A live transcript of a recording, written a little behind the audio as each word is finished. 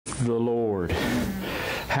the Lord.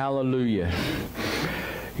 Hallelujah.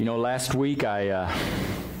 You know, last week I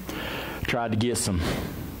tried to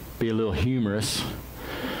be a little humorous,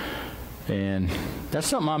 and that's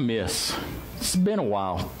something I miss. It's been a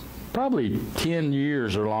while, probably 10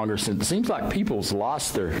 years or longer since. It seems like people's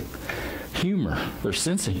lost their humor, their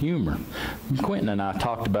sense of humor. Quentin and I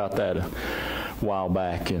talked about that a while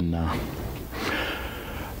back, and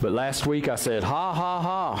but last week I said, ha, ha,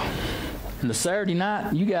 ha. And the Saturday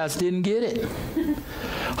night, you guys didn't get it.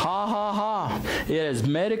 Ha, ha, ha. It has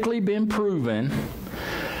medically been proven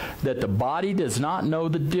that the body does not know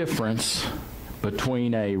the difference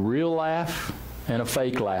between a real laugh and a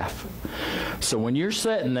fake laugh. So when you're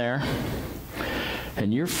sitting there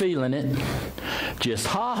and you're feeling it, just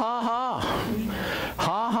ha, ha, ha.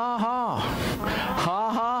 Ha, ha, ha. Ha,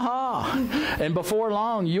 ha, ha. And before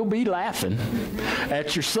long, you'll be laughing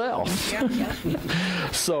at yourself.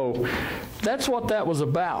 So that's what that was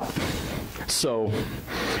about. So,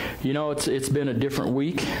 you know, it's been a different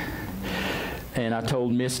week. And I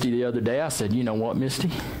told Misty the other day, I said, you know what,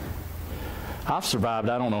 Misty? I've survived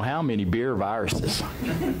I don't know how many beer viruses.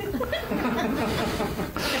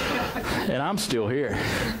 And I'm still here.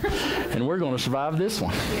 And we're going to survive this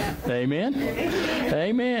one. Yeah. Amen?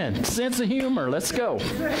 Amen. Sense of humor. Let's go.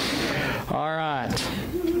 All right.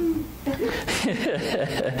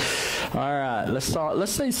 All right.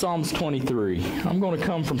 Let's say Psalms 23. I'm going to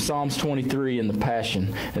come from Psalms 23 in the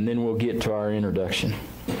Passion, and then we'll get to our introduction.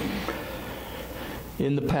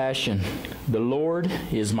 In the Passion, the Lord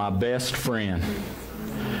is my best friend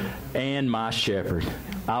and my shepherd.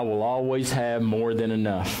 I will always have more than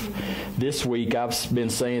enough. This week I've been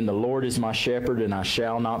saying, the Lord is my shepherd and I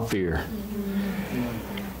shall not fear.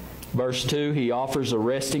 Verse 2, He offers a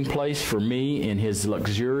resting place for me in His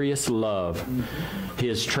luxurious love.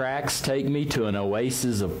 His tracks take me to an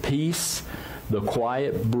oasis of peace, the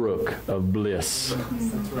quiet brook of bliss.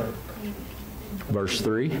 Verse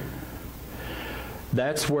 3,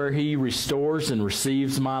 that's where He restores and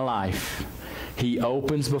receives my life. He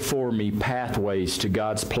opens before me pathways to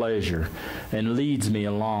God's pleasure and leads me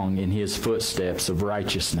along in His footsteps of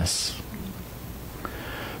righteousness,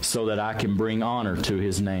 so that I can bring honor to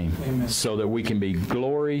His name. Amen. So that we can be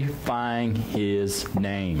glorifying His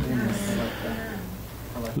name. Amen.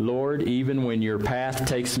 Lord, even when your path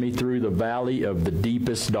takes me through the valley of the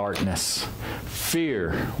deepest darkness,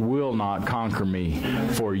 fear will not conquer me,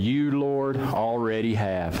 for you, Lord, already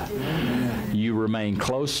have. You remain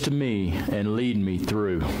close to me and lead me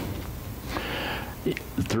through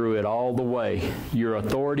it all the way. Your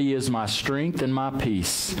authority is my strength and my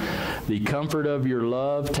peace. The comfort of your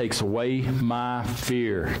love takes away my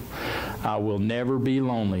fear. I will never be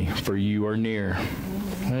lonely, for you are near.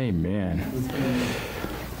 Amen.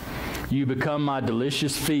 You become my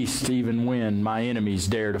delicious feast even when my enemies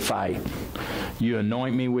dare to fight. You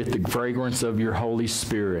anoint me with the fragrance of your Holy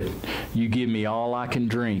Spirit. You give me all I can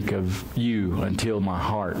drink of you until my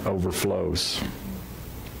heart overflows.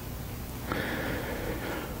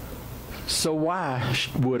 So why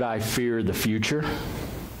would I fear the future?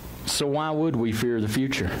 So why would we fear the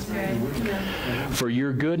future? For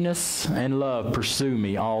your goodness and love pursue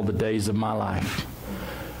me all the days of my life.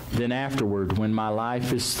 Then afterward, when my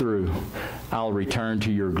life is through, I'll return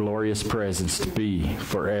to your glorious presence to be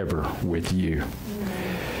forever with you.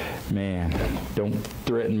 Man, don't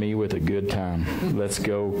threaten me with a good time. Let's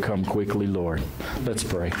go. Come quickly, Lord. Let's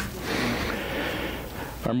pray.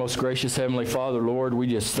 Our most gracious Heavenly Father, Lord, we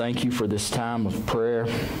just thank you for this time of prayer.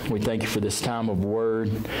 We thank you for this time of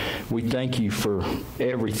word. We thank you for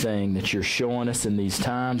everything that you're showing us in these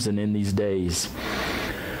times and in these days.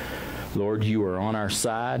 Lord, you are on our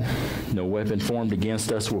side. No weapon formed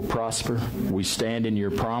against us will prosper. We stand in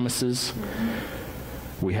your promises.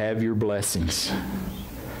 We have your blessings.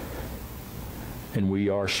 And we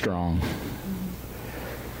are strong.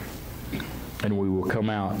 And we will come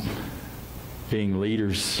out being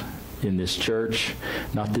leaders in this church,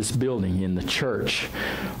 not this building, in the church.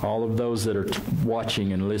 All of those that are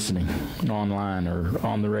watching and listening online or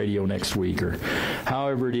on the radio next week, or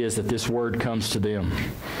however it is that this word comes to them,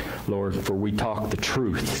 Lord, for we talk the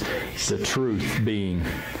truth being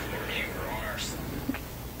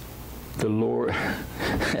the Lord.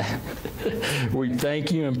 We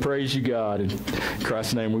thank you and praise you, God. In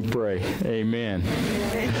Christ's name we pray. Amen.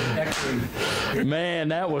 Man,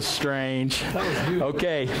 that was strange.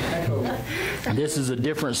 Okay. This is a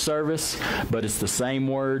different service, but it's the same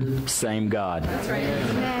word, same God. That's right.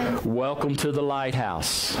 Amen. Welcome to the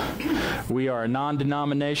Lighthouse. We are a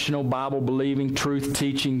non-denominational, Bible-believing,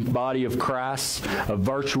 truth-teaching body of Christ, a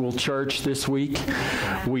virtual church this week.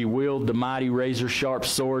 We wield the mighty razor-sharp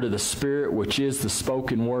sword of the Spirit, which is the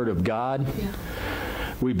spoken word of God.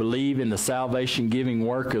 We believe in the salvation-giving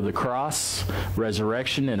work of the cross,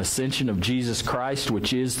 resurrection, and ascension of Jesus Christ,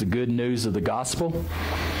 which is the good news of the gospel.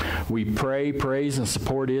 We pray, praise, and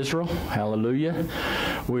support Israel. Hallelujah.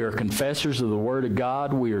 We are confessors of the Word of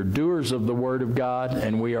God. We are doers of the Word of God.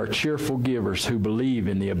 And we are cheerful givers who believe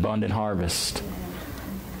in the abundant harvest.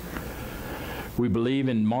 We believe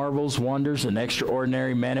in marvels, wonders, and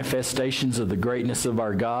extraordinary manifestations of the greatness of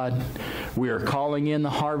our God. We are calling in the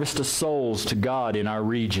harvest of souls to God in our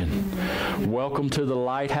region. Welcome to the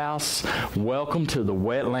Lighthouse. Welcome to the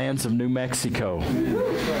wetlands of New Mexico.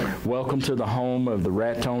 Welcome to the home of the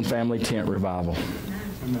Raton Family Tent Revival.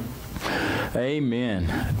 Amen.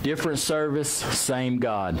 Different service, same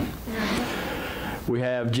God. We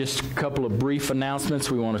have just a couple of brief announcements.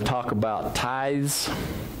 We want to talk about tithes.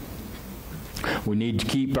 We need to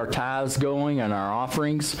keep our tithes going and our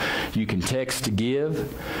offerings. You can text to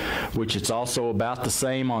give, which it's also about the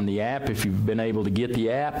same on the app if you've been able to get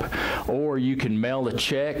the app. Or you can mail a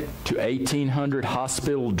check to 1800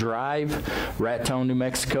 Hospital Drive, Raton, New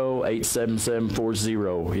Mexico,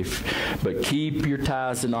 87740. But keep your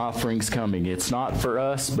tithes and offerings coming. It's not for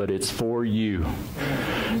us, but it's for you.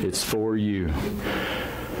 It's for you.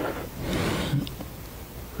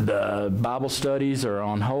 The Bible studies are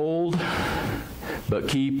on hold, but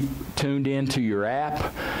keep tuned into your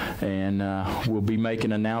app, and we'll be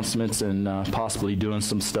making announcements and possibly doing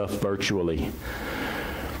some stuff virtually.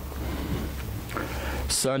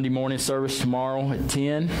 Sunday morning service tomorrow at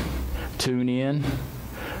 10. Tune in.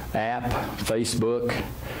 App, Facebook,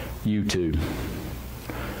 YouTube.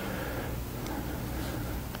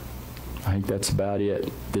 I think that's about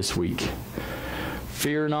it this week.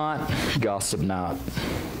 Fear not, gossip not.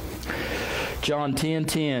 John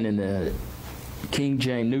 10:10 in the King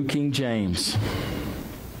James, New King James.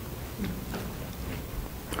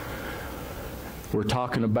 We're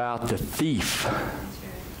talking about the thief.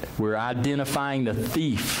 We're identifying the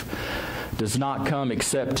thief does not come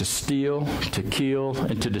except to steal, to kill,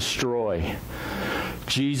 and to destroy.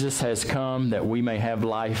 Jesus has come that we may have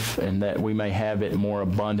life and that we may have it more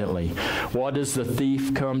abundantly. What does the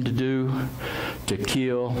thief come to do? To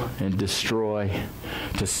kill and destroy.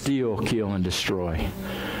 To steal, kill, and destroy.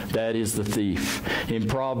 That is the thief. In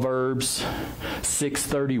Proverbs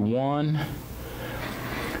 6:31,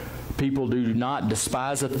 people do not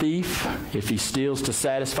despise a thief if he steals to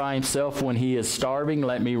satisfy himself when he is starving.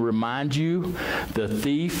 Let me remind you, the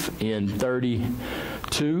thief in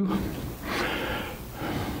 32...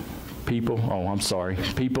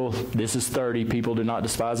 this is 30. People do not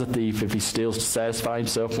despise a thief if he steals to satisfy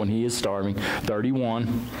himself when he is starving.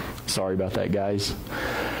 31. Sorry about that, guys.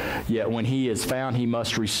 Yet when he is found, he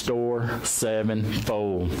must restore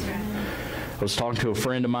sevenfold. I was talking to a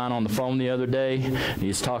friend of mine on the phone the other day. He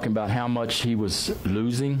was talking about how much he was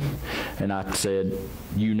losing. And I said,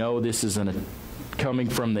 you know this is coming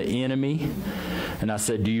from the enemy. And I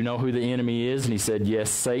said, do you know who the enemy is? And he said, yes,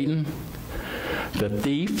 Satan. The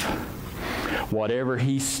thief, whatever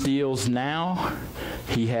he steals now,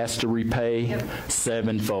 he has to repay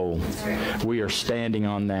sevenfold. We are standing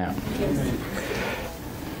on that.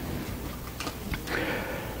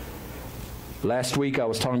 Last week I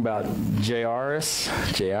was talking about Jairus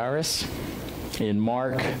in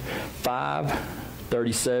Mark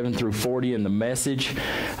 5:37 through 40 in the Message.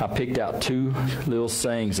 I picked out two little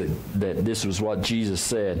sayings that this was what Jesus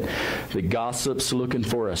said. The gossip's looking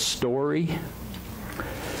for a story,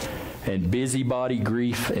 and busybody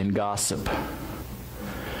grief and gossip.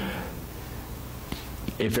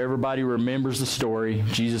 If everybody remembers the story,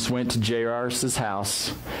 Jesus went to Jairus'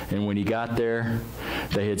 house, and when he got there,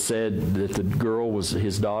 they had said that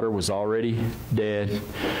his daughter was already dead.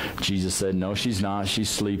 Jesus said, no, she's not, she's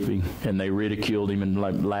sleeping. And they ridiculed him and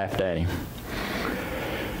laughed at him.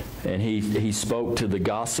 And he spoke to the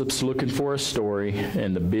gossips looking for a story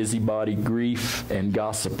and the busybody grief and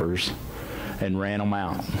gossipers and ran them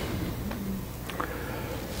out.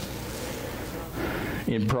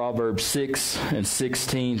 In Proverbs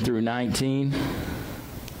 6:16 through 19,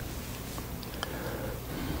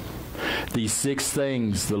 these 6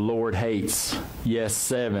 things the Lord hates, yes,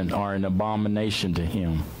 7 are an abomination to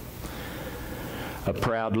him. a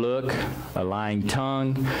proud look, a lying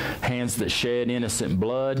tongue, hands that shed innocent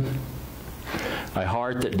blood, a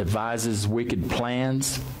heart that devises wicked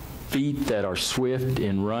plans, feet that are swift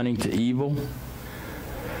in running to evil,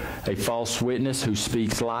 a false witness who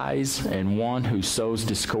speaks lies, and one who sows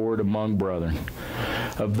discord among brethren.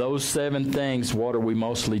 Of those 7 things, what are we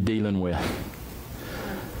mostly dealing with?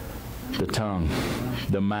 The tongue,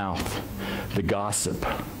 the mouth, the gossip.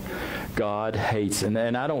 God hates. And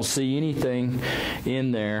I don't see anything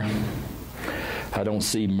in there. I don't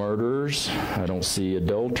see murderers. I don't see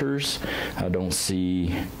adulterers. I don't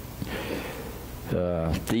see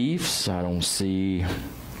thieves. I don't see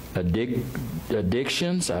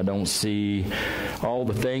addictions. I don't see all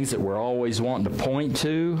the things that we're always wanting to point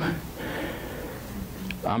to.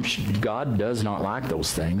 God does not like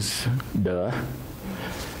those things. Duh.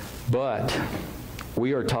 But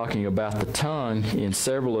we are talking about the tongue in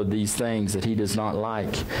several of these things that he does not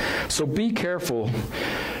like. So be careful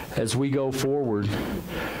as we go forward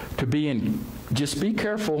to just be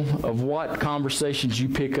careful of what conversations you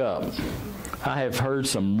pick up. I have heard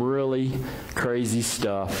some really crazy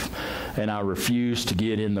stuff, and I refuse to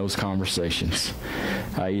get in those conversations.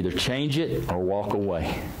 I either change it or walk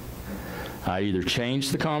away. I either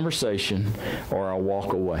change the conversation or I'll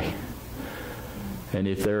walk away. And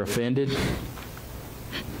if they're offended,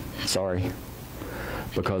 sorry,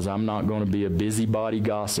 because I'm not going to be a busybody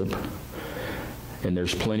gossip, and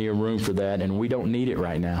there's plenty of room for that, and we don't need it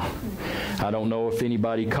right now. I don't know if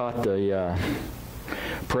anybody caught the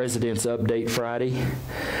President's update Friday,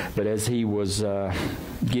 but as he was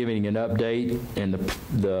giving an update, and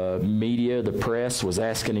the media, the press, was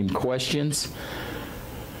asking him questions,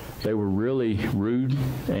 they were really rude,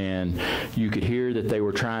 and you could hear that they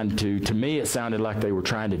were trying to me it sounded like they were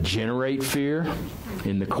trying to generate fear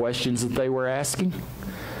in the questions that they were asking.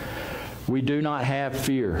 We do not have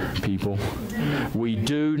fear, people. We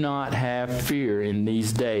do not have fear in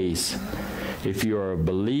these days. If you are a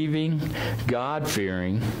believing,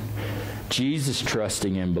 God-fearing,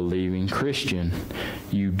 Jesus-trusting and believing Christian,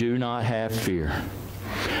 you do not have fear.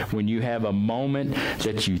 When you have a moment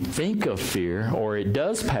that you think of fear, or it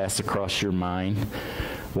does pass across your mind,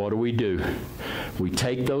 what do? We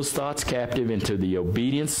take those thoughts captive into the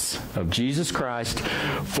obedience of Jesus Christ,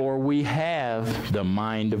 for we have the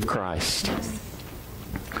mind of Christ.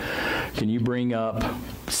 Can you bring up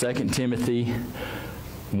 2 Timothy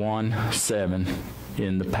 1:7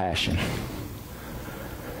 in the Passion?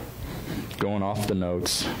 Going off the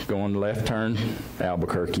notes, going left turn,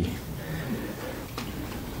 Albuquerque.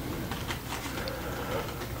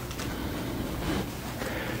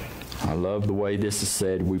 I love the way this is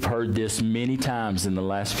said. We've heard this many times in the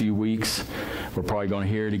last few weeks. We're probably going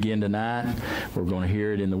to hear it again tonight. We're going to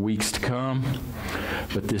hear it in the weeks to come.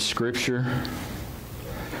 But this scripture,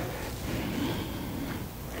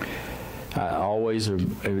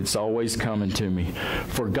 it's always coming to me.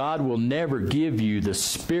 For God will never give you the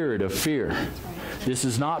spirit of fear. This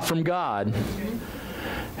is not from God.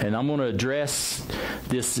 And I'm going to address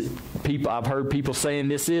this. I've heard people saying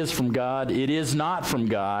this is from God. It is not from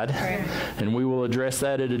God. Right. And we will address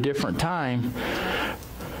that at a different time.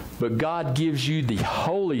 But God gives you the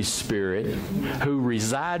Holy Spirit who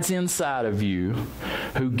resides inside of you,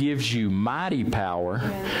 who gives you mighty power.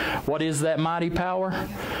 Yeah. What is that mighty power?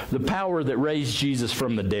 Yeah. The power that raised Jesus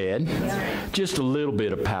from the dead. Yeah. Just a little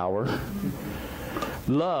bit of power.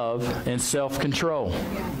 Love and self-control.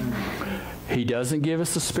 Yeah. He doesn't give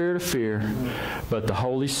us the spirit of fear, but the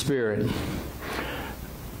Holy Spirit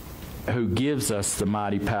who gives us the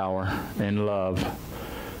mighty power and love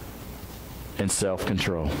and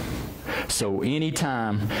self-control. So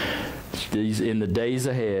anytime in the days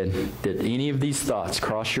ahead that any of these thoughts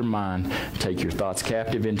cross your mind, take your thoughts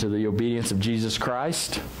captive into the obedience of Jesus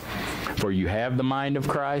Christ, for you have the mind of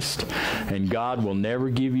Christ, and God will never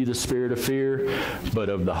give you the spirit of fear, but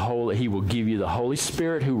of the Holy. He will give you the Holy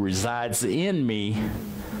Spirit who resides in me,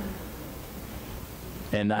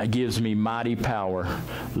 and that gives me mighty power,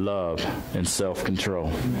 love, and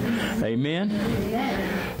self-control. Amen?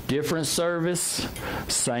 Amen. Different service,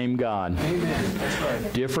 same God. Amen. That's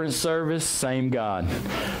right. Different service, same God.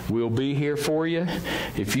 We'll be here for you.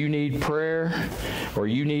 If you need prayer or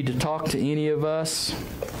you need to talk to any of us,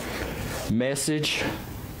 message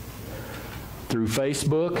through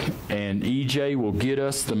Facebook, and EJ will get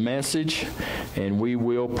us the message, and we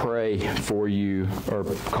will pray for you or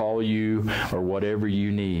call you or whatever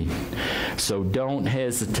you need. So don't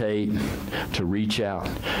hesitate to reach out.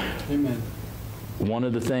 Amen. One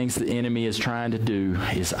of the things the enemy is trying to do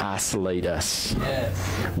is isolate us.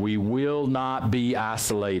 Yes. We will not be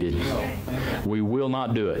isolated. No. We will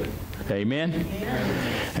not do it. Amen?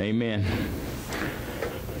 Amen. Amen.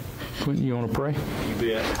 Quentin, you want to pray? You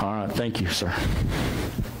bet. All right. Thank you, sir.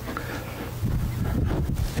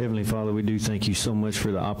 Heavenly Father, we do thank you so much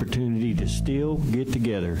for the opportunity to still get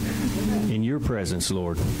together in your presence,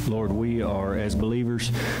 Lord. Lord, we are, as believers,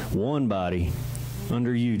 one body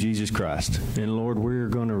under you, Jesus Christ. And Lord, we're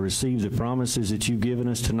going to receive the promises that you've given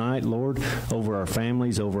us tonight, Lord, over our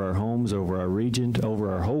families, over our homes, over our region,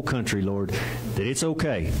 over our whole country, Lord, that it's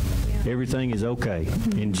okay. Everything is okay.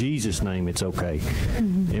 In Jesus' name, it's okay.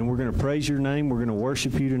 And we're going to praise your name. We're going to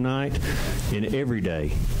worship you tonight and every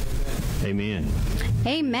day. Amen.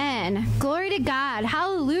 Amen. Glory to God.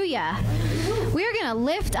 Hallelujah. We are going to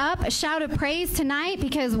lift up a shout of praise tonight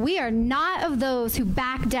because we are not of those who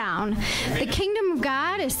back down. The kingdom of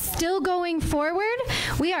God is still going forward.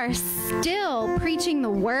 We are still preaching the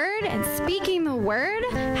word and speaking the word.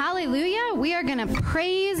 Hallelujah. We are going to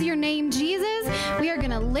praise your name, Jesus. We are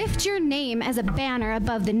going to lift your name as a banner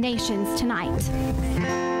above the nations tonight.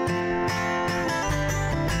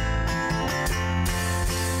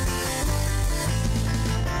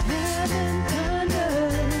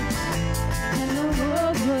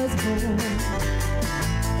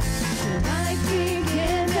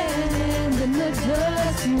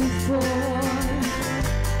 Dust you form.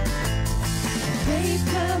 Faith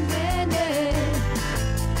commanded,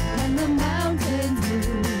 and the mountains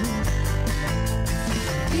move.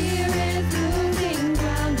 Fear is losing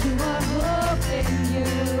ground to our hope in you.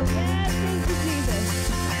 Yes, thank you, Jesus.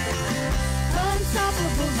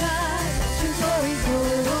 Unstoppable God, your glory go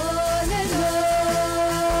on and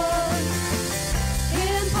on.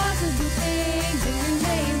 Impossible things in your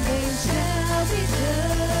name, they shall be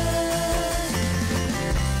done.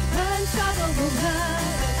 Unstoppable God,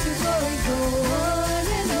 your glory go on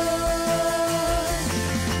and on.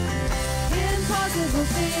 Impossible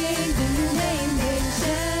things in your name, they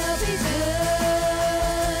shall be done.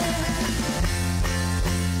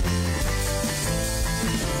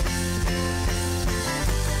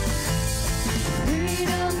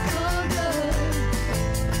 Freedom conquered,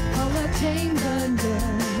 all our chains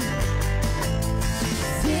undone.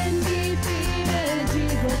 Sin defeated,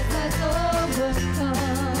 Jesus has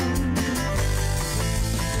overcome.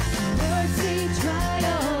 Mercy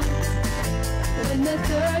triumphed when the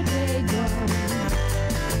third day dawned.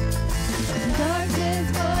 Darkness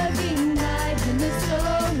was denied and the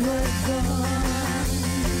storm was gone.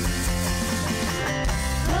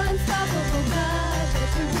 Unstoppable God,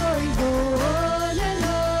 let your glory go on and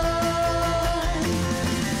on.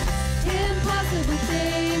 Impossible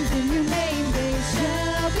things in your name, they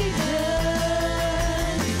shall be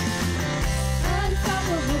done.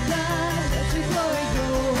 Unstoppable God, let your glory go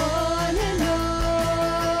on and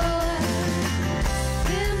on.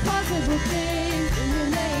 Impossible things in your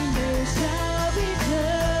name, they shall be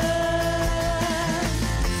done.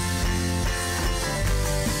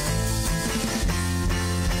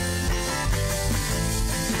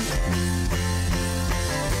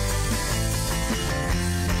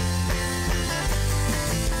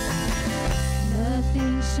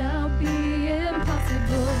 Nothing shall be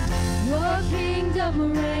impossible. Your kingdom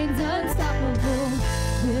reigns unstoppable.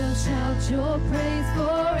 We'll shout your praise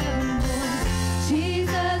forevermore.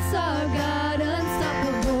 Jesus, our God,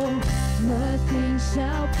 unstoppable. Nothing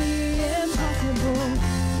shall be impossible.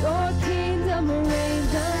 Your kingdom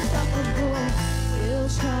reigns unstoppable. We'll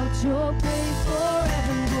shout your praise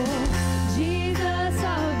forevermore. Jesus,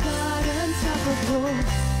 our God, unstoppable.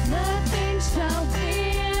 Nothing shall be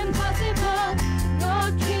impossible. Your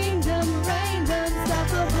kingdom reigns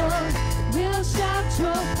unstoppable. We'll shout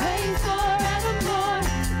your praise forevermore.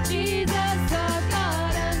 Jesus, our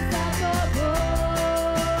God, unstoppable.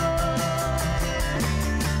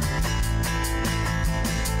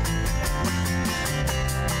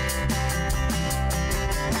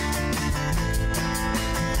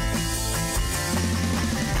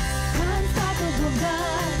 Unstoppable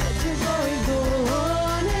God, let your glory go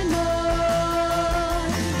on and on.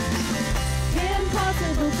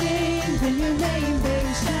 Impossible things in your name, they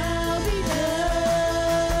shall be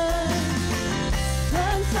done.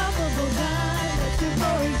 Unstoppable God, let your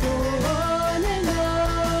glory go on and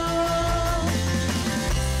on.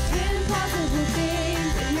 Impossible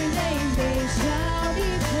things in your name, they shall be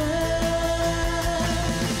done.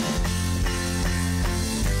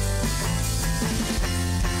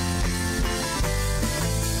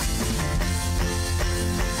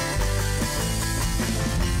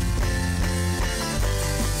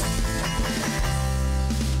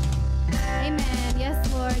 Amen. Yes,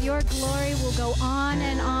 Lord, your glory will go on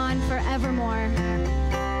and on forevermore.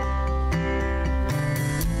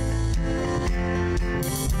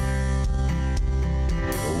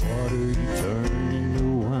 The water you turn into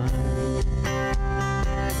wine.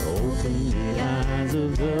 eyes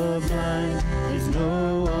of the blind. There's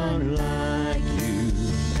no one like you,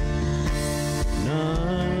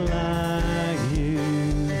 none like you.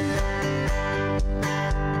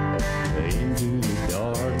 Into the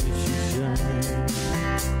darkness you shine,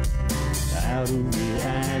 out of the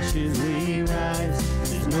ashes we rise.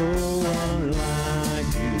 There's no one like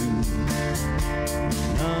you,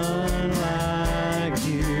 none like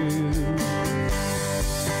you.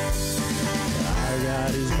 Our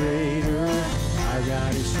God is greater, our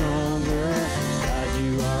God is stronger. God,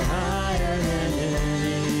 you are higher than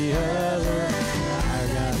any other. Our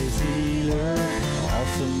God is healer,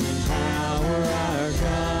 awesome in power. Our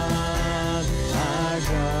God, our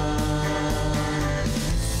God.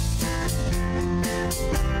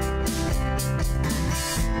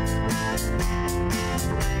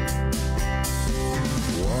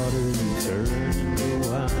 Water you turn into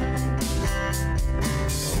wine,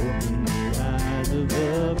 open the eyes of the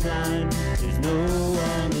blind. There's no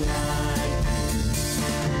one like you,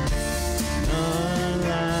 none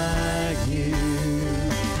like you.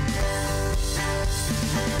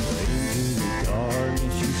 Into the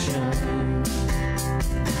darkness you shine,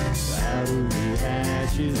 out of the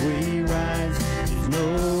ashes we rise. There's no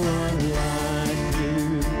one like you,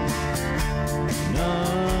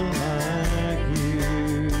 none like you.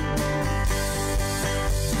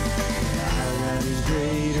 Our God is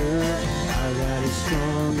greater, our God is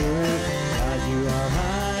stronger. God, you are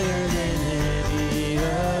higher than any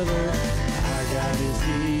other. Our God is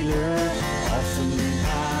healer, awesome in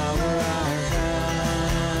power. Our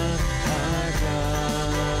God, our God.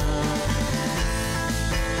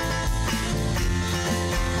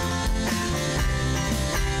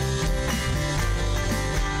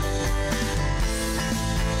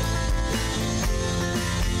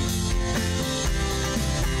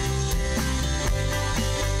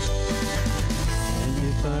 And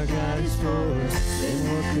if our God is for us, then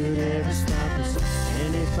what could ever stop us?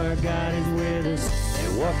 And if our God is with us,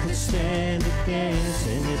 then what could stand against?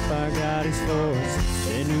 And if our God is for us,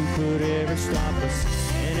 then who could ever stop us?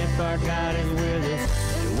 And if our God is with us,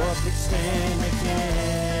 then what could stand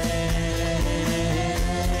against?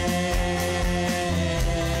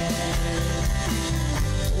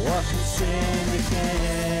 What could stand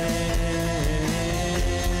against?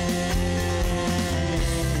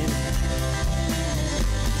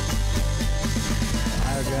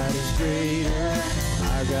 Our God is greater,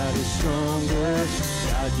 our God is stronger.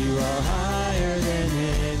 God, you are higher than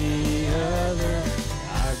any other.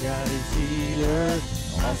 Our God is healer,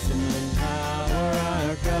 awesome in power.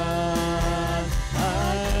 Our God,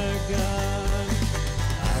 our God.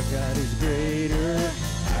 Our God is greater,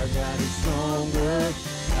 our God is stronger.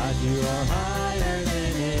 God, you are higher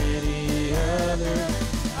than any other.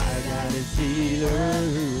 Our God is healer,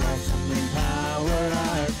 awesome in power.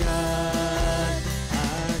 Our God,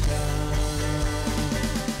 our God.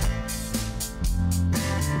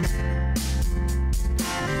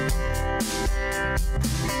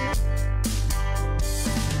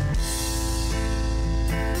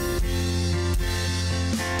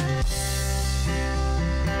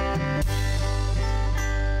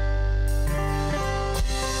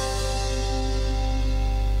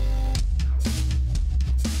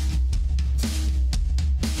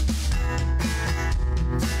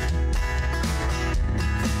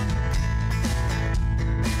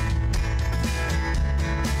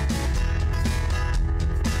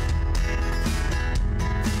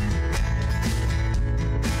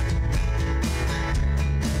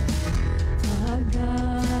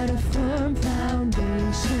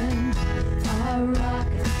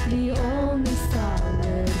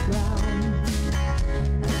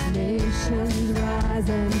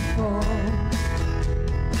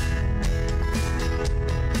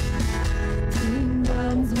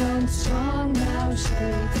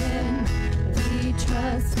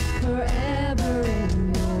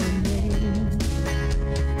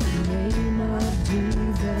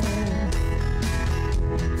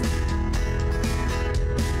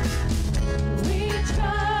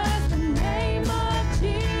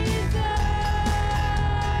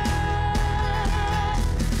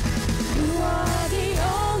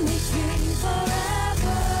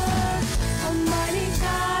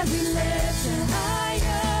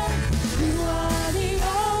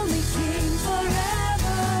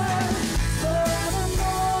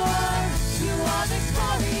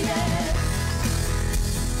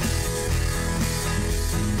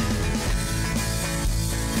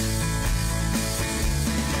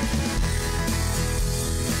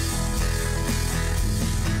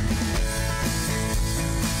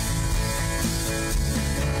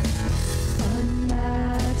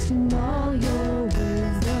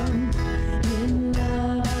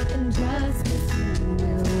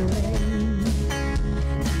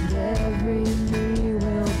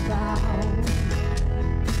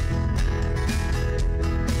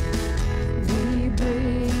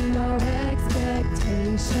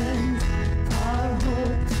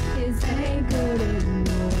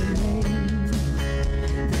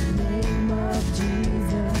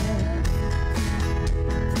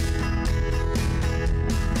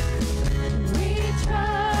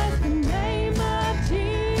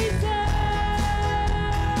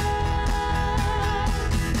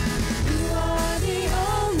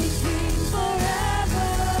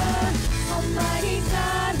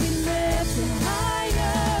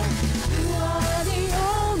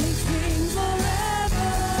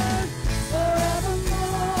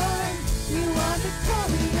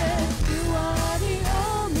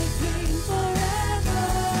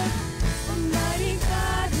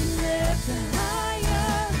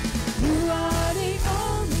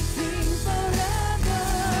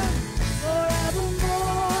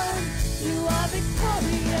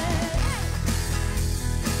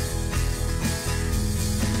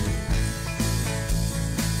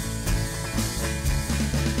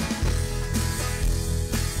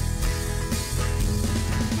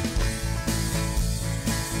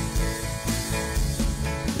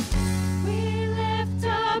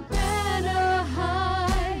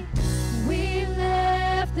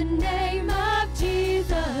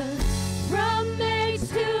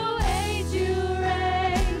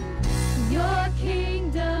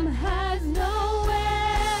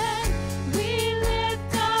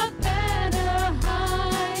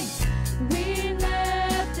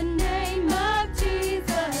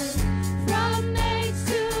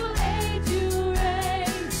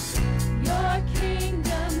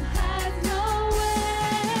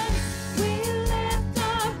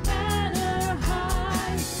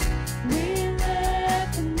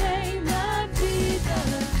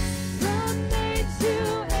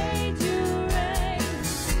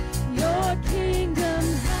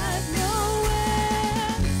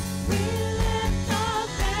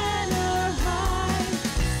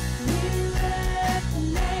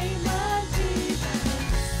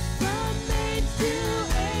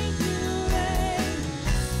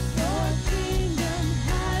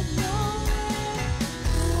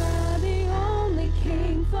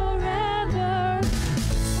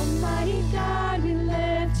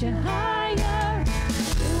 lift you higher.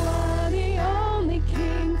 You are the only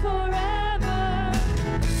King forever,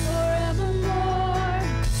 forevermore.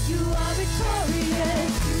 You are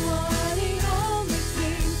victorious. You are the only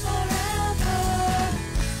King forever.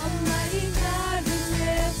 Almighty God, we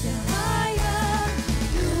lift you higher.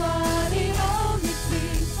 You are the only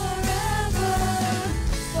King forever,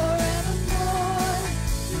 forevermore.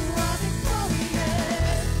 You are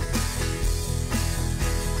victorious.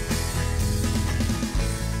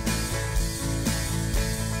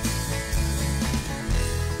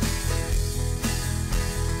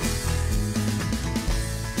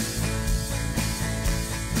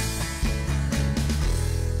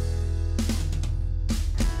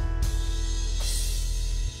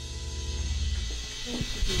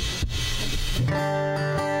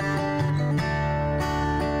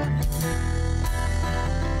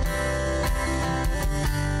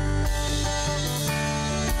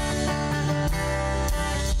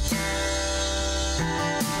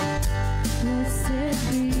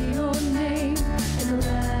 Blessed be your name in the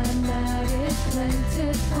land that is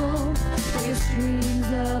plentiful, where your streams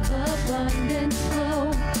of abundance flow.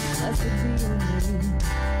 Blessed be your name.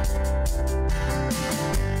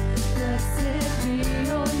 Blessed be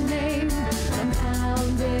your name. I'm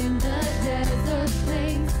found in the desert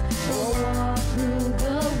place, or walk through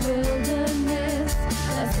the wilderness.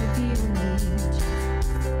 Blessed be your name.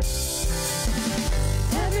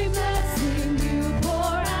 Every blessing you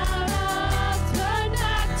pour out, I'll turn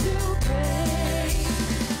back to praise.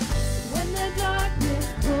 When the darkness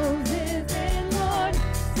closes in, Lord,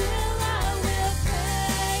 still I will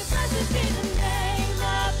pray. Blessed be the name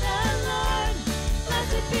of the Lord.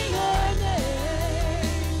 Blessed be your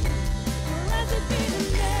name. Blessed be the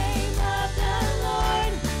name of the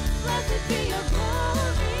Lord. Blessed be your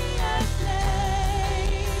glorious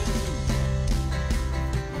name.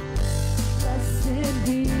 Blessed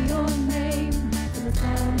be your name, and the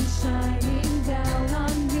sun shining down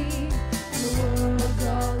on me, and the world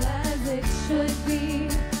all as it should be.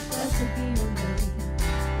 Blessed be your name.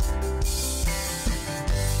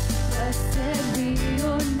 Blessed be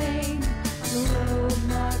your name, on the road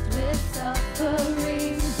marked with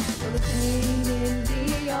suffering, for the pain in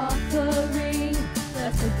the offering.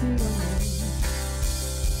 Blessed be your name.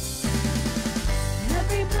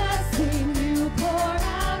 Every blessing you pour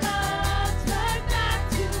out, I'll turn back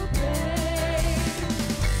to praise.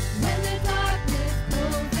 When the darkness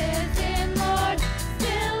closes in, Lord,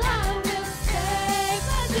 still I will say,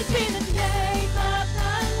 blessed be the name of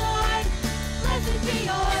the Lord. Blessed be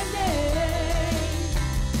your name.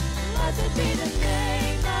 Blessed be the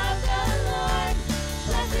name of the Lord.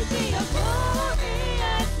 Blessed be your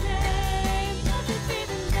glorious name. Blessed be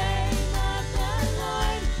the name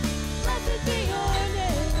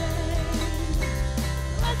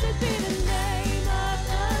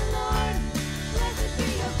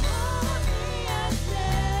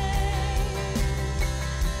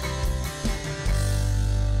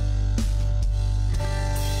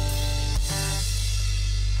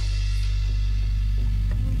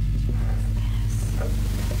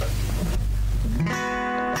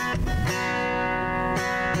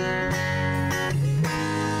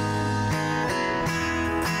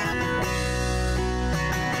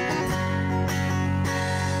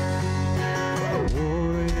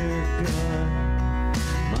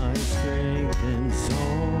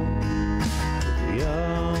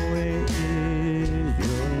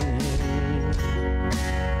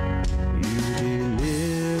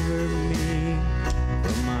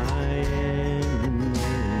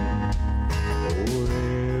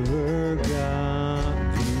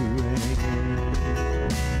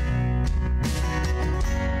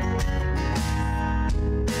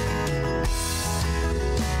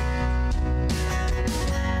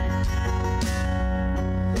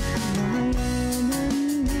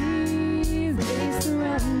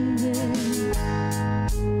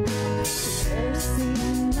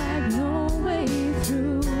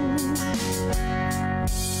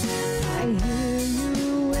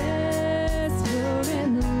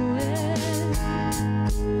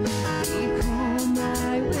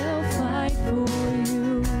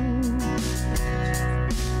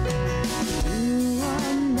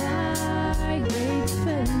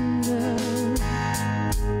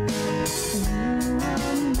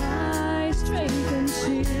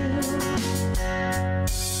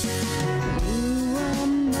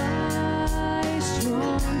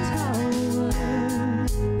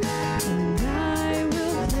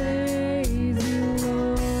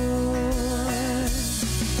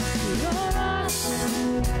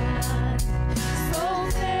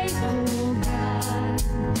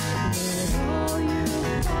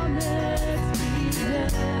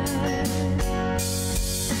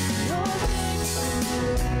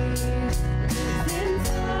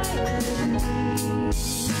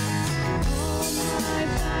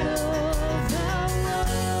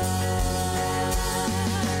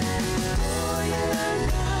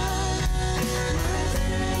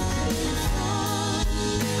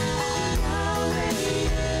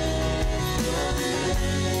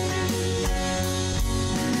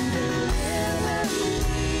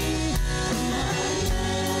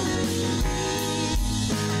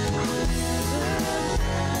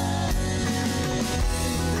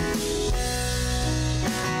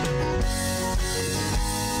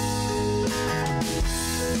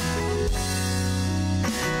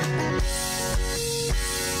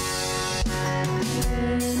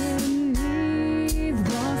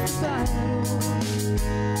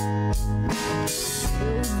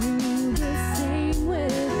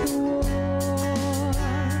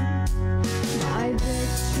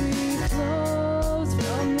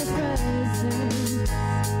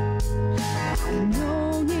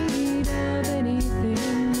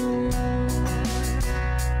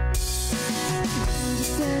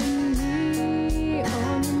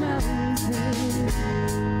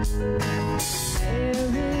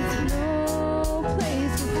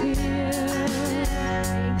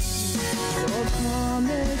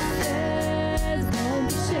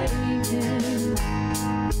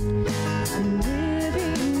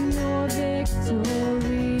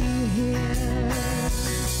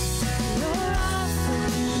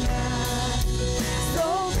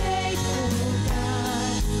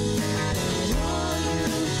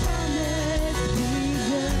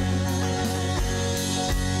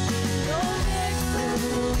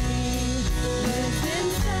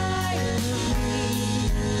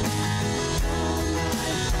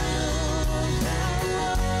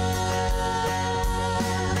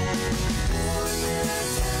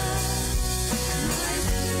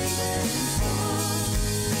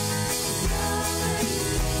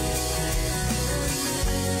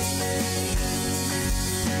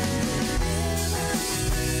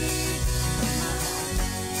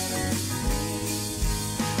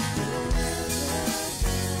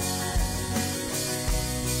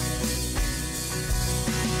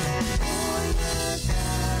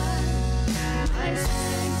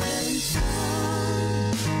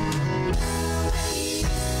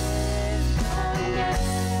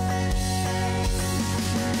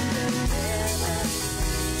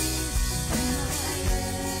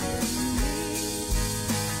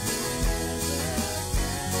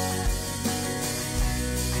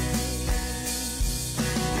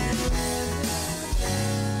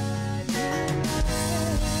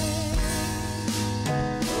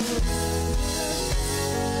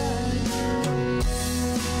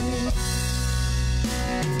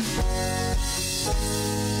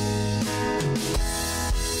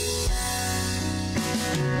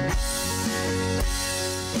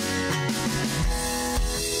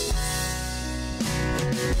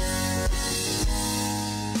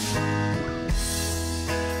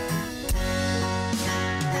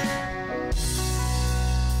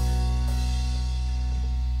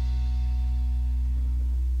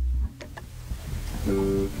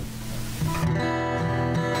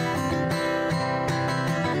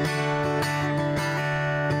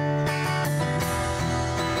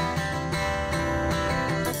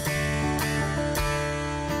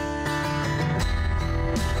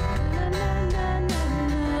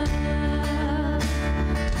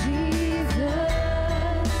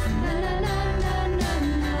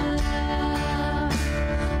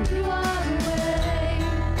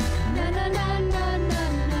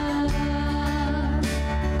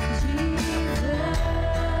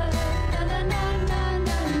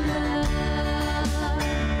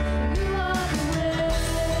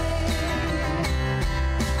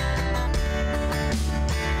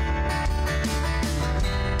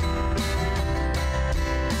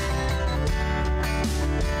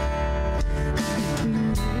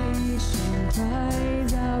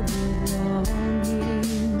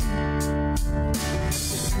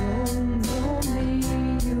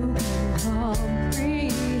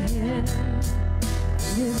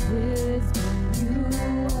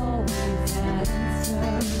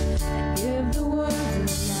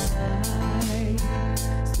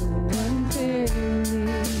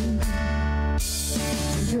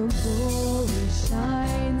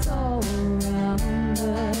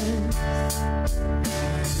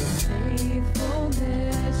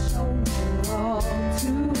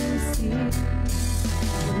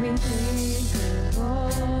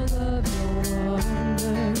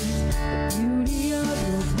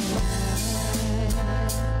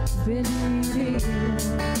been leading.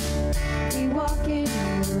 We walk in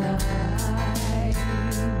your light.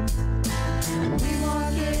 We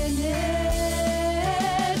walk in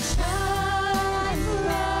it. Shine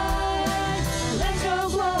bright. Let your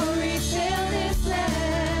glory fill this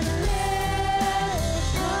land.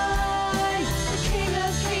 Lift high. The King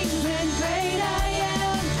of Kings and great I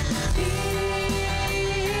am.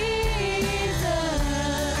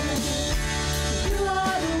 Jesus. You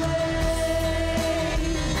are the way.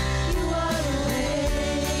 You are the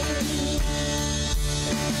way.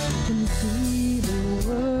 Can see the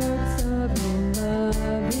works of your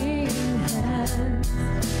loving hands,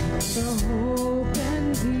 the hope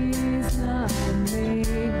and peace not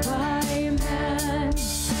made by man.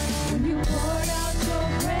 When you poured out your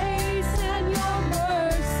grace and your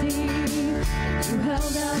mercy, you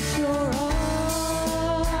held out your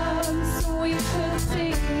arms so we could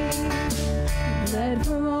sing. You bled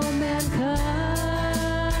for all mankind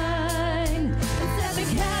and set the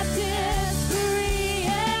captives free.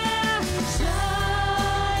 Yeah.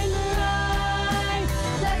 Shine bright,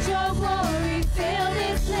 let your glory fill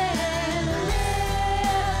this land.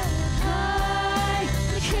 Lift high,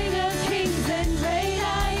 the King of Kings and great I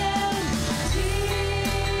am. Jesus,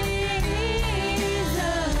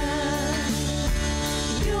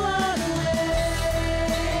 you are the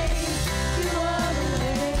way. You are the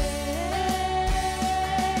way.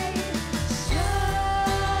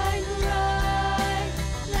 Shine bright,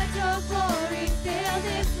 let your glory fill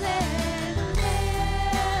this land.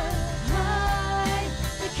 Lift high,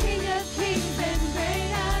 the King of Kings and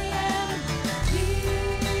great I am.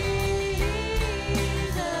 Jesus,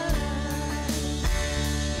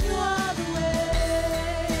 you are the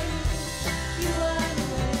way. You are the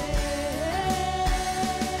way.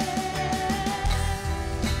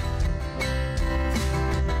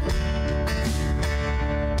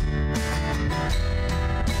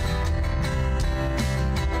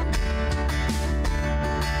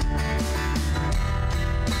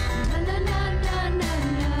 Na na na na na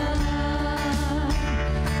na,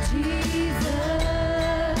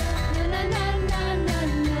 Jesus. Na na na na na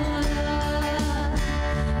na,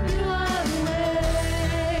 you are the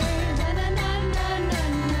way. Na na na na na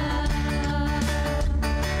na,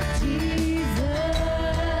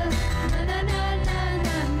 Jesus. Na na na na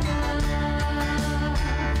na na,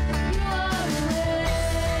 you are the way.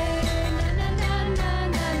 Na na na na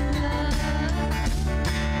na na.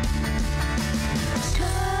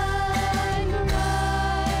 Shine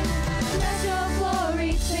bright, let your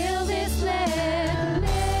glory fill this land.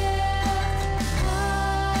 Lift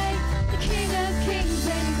high, the King of Kings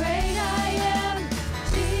and great I am.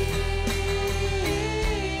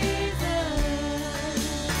 Jesus,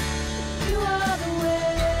 you are the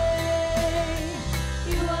way.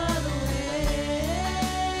 You are the way.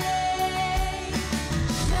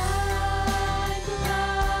 Shine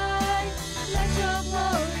bright, let your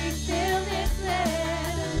glory fill this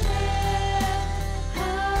land. Lift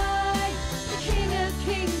high, the King of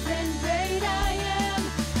Kings and great I am.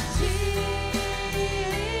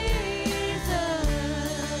 Jesus,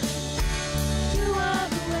 you are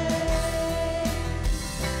the way.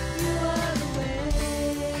 You are the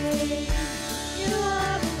way. You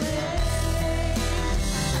are the way.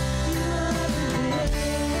 You are the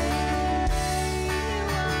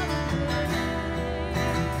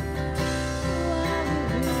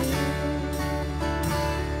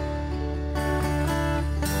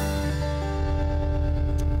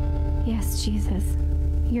Yes, Jesus,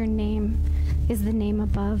 your name is the name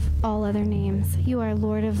above all other names. You are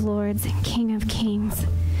Lord of Lords and King of Kings.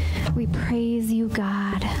 We praise you,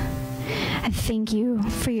 God. I thank you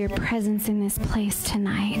for your presence in this place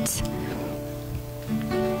tonight.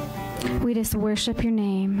 We just worship your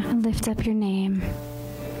name, lift up your name.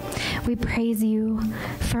 We praise you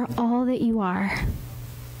for all that you are.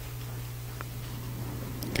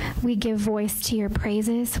 We give voice to your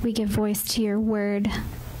praises. We give voice to your word.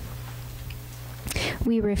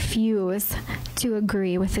 We refuse to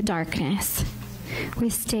agree with the darkness. We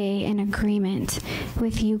stay in agreement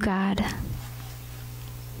with you, God.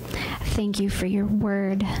 Thank you for your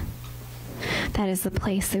word. That is the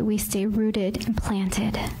place that we stay rooted and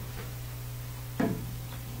planted.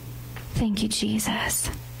 Thank you,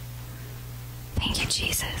 Jesus. Thank you,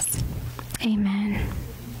 Jesus. Amen.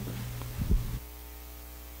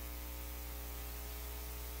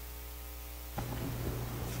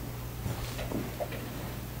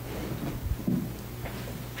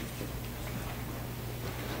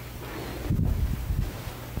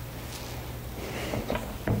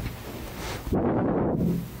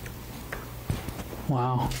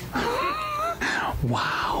 Wow.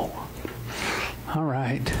 Wow. All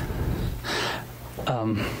right.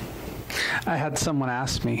 I had someone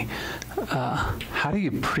ask me, how do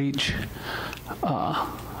you preach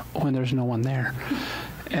when there's no one there?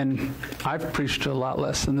 And I've preached a lot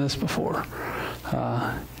less than this before.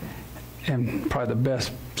 And probably the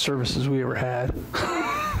best services we ever had.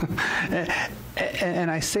 and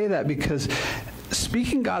I say that because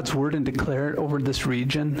speaking God's word and declare it over this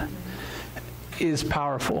region is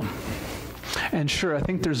powerful. And sure, I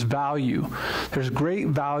think there's value. There's great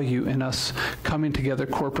value in us coming together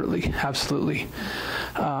corporately, absolutely.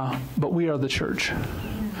 But we are the church.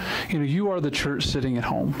 You know, you are the church sitting at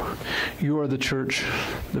home. You are the church,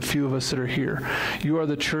 the few of us that are here. You are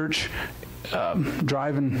the church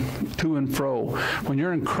driving to and fro. When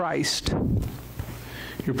you're in Christ,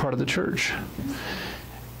 you're part of the church.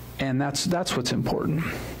 And that's what's important.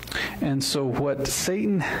 And so what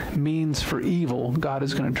Satan means for evil, God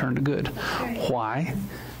is going to turn to good. Why?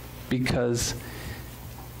 Because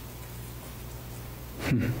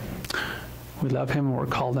we love him and we're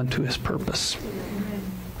called unto his purpose.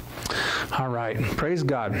 All right. Praise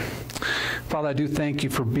God. Father, I do thank you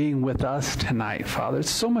for being with us tonight, Father. It's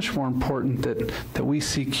so much more important that we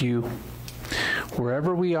seek you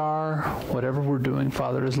wherever we are, whatever we're doing,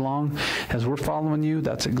 Father. As long as we're following you,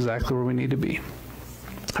 that's exactly where we need to be.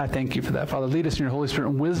 I thank you for that, Father. Lead us in your Holy Spirit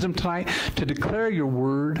and wisdom tonight to declare your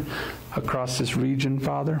word across this region,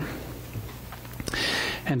 Father,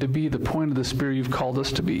 and to be the point of the Spirit you've called us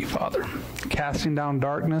to be, Father. Casting down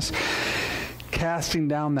darkness, casting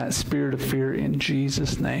down that spirit of fear in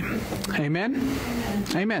Jesus' name. Amen?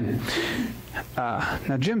 Amen.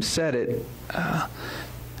 Now, Jim said it.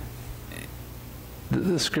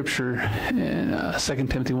 The scripture in 2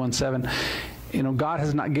 Timothy 1:7, you know, God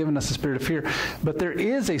has not given us a spirit of fear, but there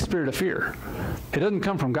is a spirit of fear. It doesn't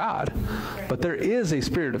come from God, but there is a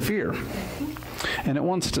spirit of fear. And it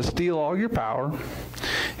wants to steal all your power.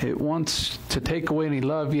 It wants to take away any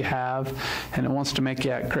love you have, and it wants to make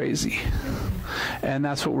you act crazy. And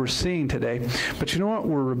that's what we're seeing today. But you know what?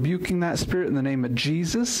 We're rebuking that spirit in the name of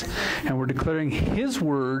Jesus, and we're declaring his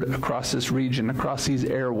word across this region, across these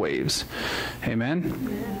airwaves.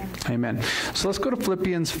 Amen? Amen. So let's go to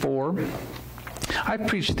Philippians 4. I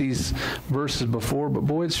preached these verses before, but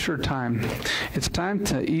boy, it's sure time. It's time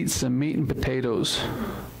to eat some meat and potatoes.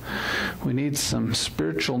 We need some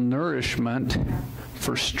spiritual nourishment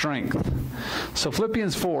for strength. So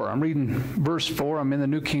Philippians 4, I'm reading verse 4. I'm in the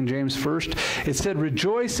New King James first. It said,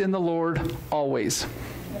 rejoice in the Lord always.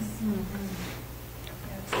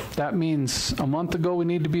 That means a month ago we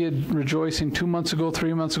need to be rejoicing, 2 months ago,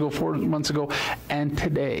 3 months ago, 4 months ago, and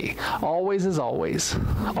today. Always is always.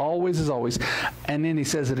 Always is always. And then he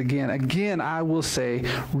says it again. Again, I will say,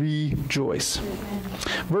 rejoice.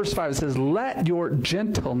 Verse 5, it says, let your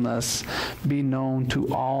gentleness be known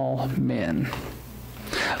to all men.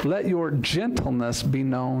 Let your gentleness be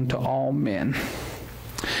known to all men.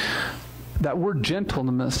 That word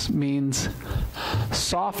gentleness means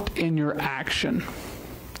soft in your action.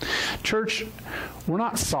 Church, we're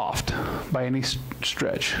not soft by any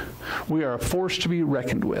stretch. We are a force to be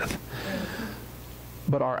reckoned with.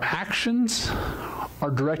 But our actions are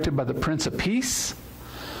directed by the Prince of Peace.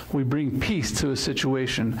 We bring peace to a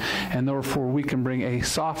situation, and therefore we can bring a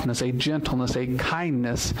softness, a gentleness, a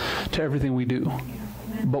kindness to everything we do.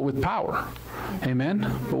 But with power. Amen?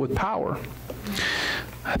 But with power.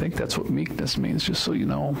 I think that's what meekness means, just so you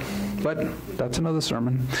know. But that's another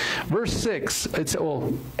sermon. Verse 6, it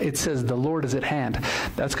says, the Lord is at hand.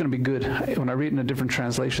 That's going to be good when I read in a different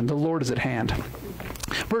translation. The Lord is at hand.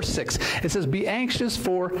 Verse 6, it says, be anxious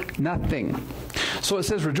for nothing. So it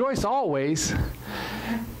says, rejoice always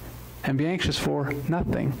and be anxious for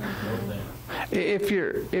nothing. If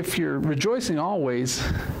you're rejoicing always,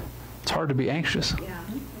 it's hard to be anxious.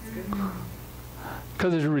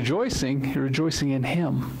 Because as you're rejoicing in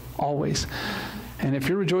him always. And if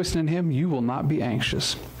you're rejoicing in him, you will not be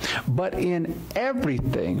anxious. But in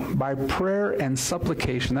everything, by prayer and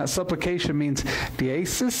supplication. That supplication means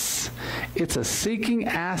diesis. It's a seeking,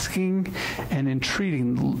 asking, and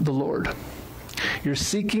entreating the Lord. You're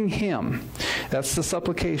seeking him. That's the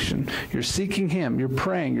supplication. You're seeking him. You're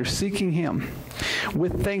praying. You're seeking him.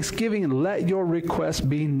 With thanksgiving, let your request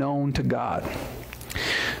be known to God.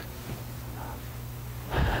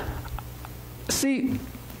 See,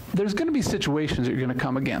 there's going to be situations that you're going to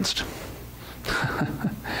come against.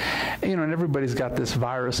 You know, and everybody's got this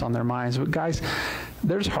virus on their minds. But guys,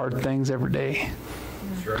 there's hard things every day.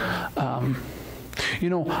 Sure. You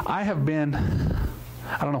know, I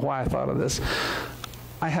don't know why I thought of this.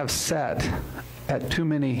 I have sat at too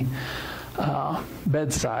many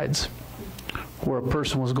bedsides where a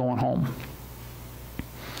person was going home.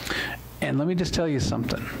 And let me just tell you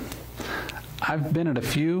something. I've been at a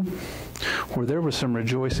few where there was some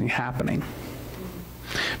rejoicing happening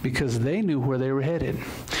because they knew where they were headed.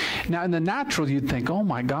 Now, in the natural, you'd think, oh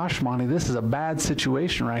my gosh, Monty, this is a bad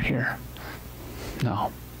situation right here.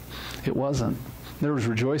 No, it wasn't. There was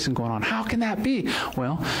rejoicing going on. How can that be?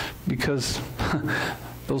 Well, because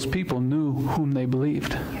those people knew whom they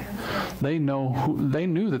believed. They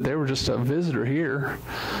knew that they were just a visitor here.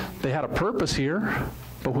 They had a purpose here.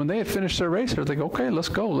 But when they had finished their race, they're like, okay, let's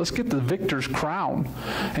go. Let's get the victor's crown.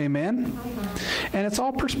 Amen? And it's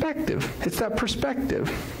all perspective. It's that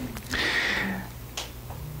perspective.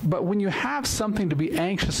 But when you have something to be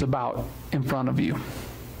anxious about in front of you,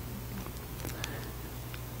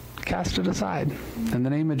 cast it aside in the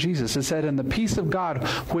name of Jesus. It said, and the peace of God,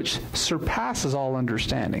 which surpasses all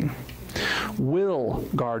understanding, will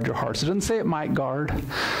guard your hearts. It doesn't say it might guard.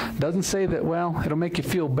 It doesn't say that, well, it'll make you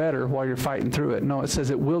feel better while you're fighting through it. No, it says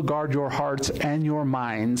it will guard your hearts and your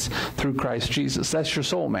minds through Christ Jesus. That's your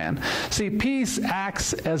soul, man. See, peace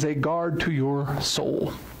acts as a guard to your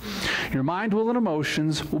soul. Your mind, will, and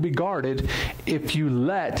emotions will be guarded if you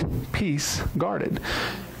let peace guard it.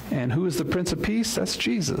 And who is the Prince of Peace? That's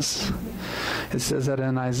Jesus. It says that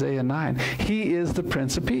in Isaiah 9. He is the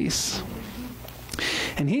Prince of Peace.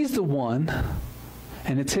 And he's the one,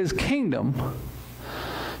 and it's his kingdom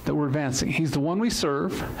that we're advancing. He's the one we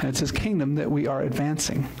serve, and it's his kingdom that we are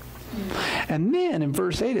advancing. And then in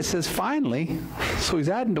verse 8 it says, finally, so he's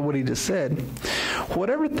adding to what he just said,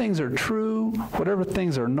 whatever things are true, whatever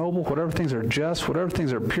things are noble, whatever things are just, whatever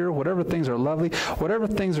things are pure, whatever things are lovely, whatever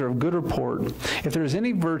things are of good report, if there's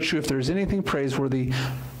any virtue, if there's anything praiseworthy,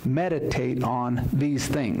 meditate on these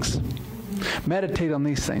things. Meditate on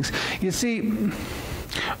these things. You see,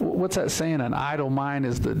 what's that saying? An idle mind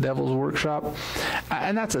is the devil's workshop.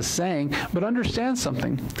 And that's a saying, but understand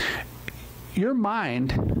something. Your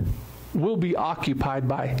mind will be occupied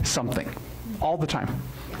by something all the time.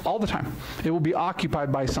 All the time. It will be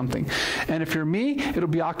occupied by something. And if you're me, it'll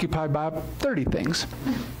be occupied by 30 things.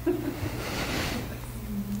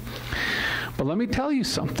 But let me tell you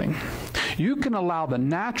something. You can allow the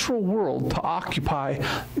natural world to occupy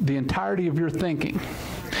the entirety of your thinking.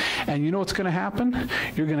 And you know what's going to happen?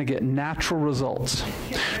 You're going to get natural results.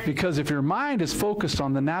 Because if your mind is focused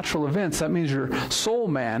on the natural events, that means your soul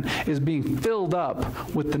man is being filled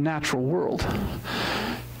up with the natural world.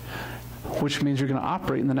 Which means you're going to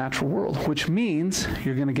operate in the natural world. Which means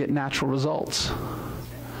you're going to get natural results.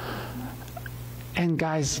 And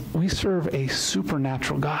guys, we serve a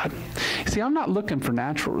supernatural God. See, I'm not looking for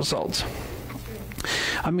natural results.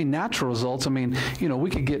 I mean, natural results, we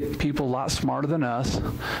could get people a lot smarter than us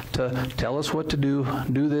to tell us what to do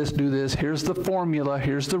this, here's the formula,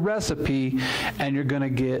 here's the recipe, and you're going to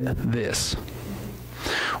get this.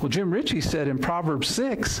 Well, Jim Ritchie said in Proverbs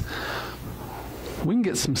 6, we can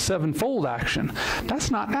get some sevenfold action.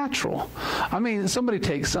 That's not natural. Somebody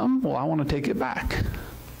takes something, well, I want to take it back.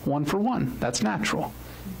 1 for 1, that's natural.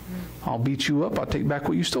 I'll beat you up, I'll take back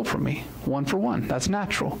what you stole from me. 1 for 1, that's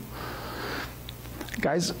natural.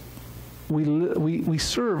 Guys, we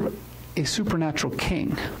serve a supernatural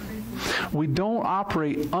king. We don't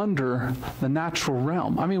operate under the natural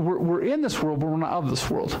realm. We're in this world, but we're not of this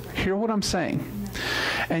world. Hear what I'm saying?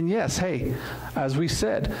 And yes, hey, as we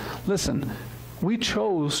said, listen, we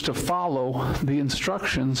chose to follow the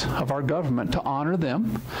instructions of our government to honor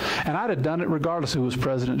them. And I'd have done it regardless of who was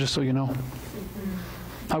president, just so you know.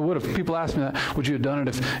 I would have. People ask me that, would you have done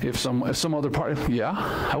it if some other party? Yeah,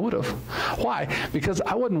 I would have. Why? Because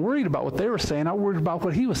I wasn't worried about what they were saying. I was worried about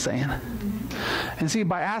what he was saying. And see,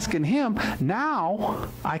 by asking him, now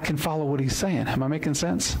I can follow what he's saying. Am I making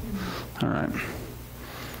sense? All right.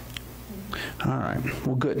 All right.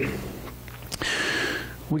 Well, good.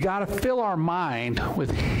 We got to fill our mind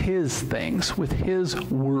with his things, with his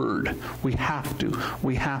word. We have to.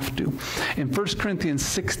 We have to. In 1 Corinthians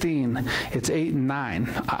 16, it's 8 and 9.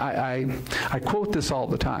 I quote this all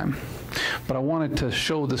the time, but I wanted to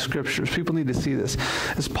show the scriptures. People need to see this.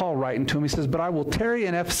 It's Paul writing to him. He says, but I will tarry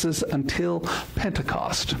in Ephesus until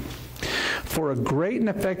Pentecost. For a great and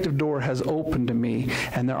effective door has opened to me,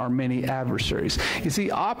 and there are many adversaries. You see,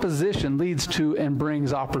 opposition leads to and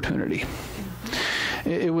brings opportunity.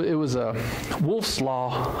 It was a Wolf's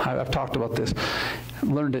Law. I've talked about this.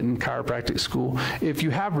 Learned it in chiropractic school. If you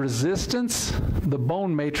have resistance, the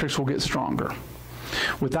bone matrix will get stronger.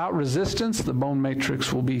 Without resistance, the bone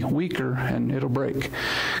matrix will be weaker and it'll break.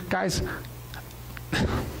 Guys,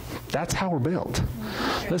 that's how we're built.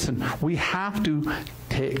 Listen, we have to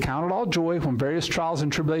count it all joy when various trials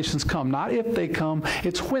and tribulations come. Not if they come,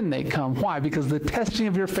 it's when they come. Why? Because the testing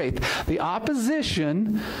of your faith, the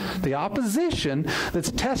opposition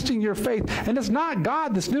that's testing your faith, and it's not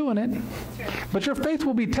God that's doing it, but your faith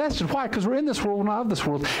will be tested. Why? Because we're in this world, we're not of this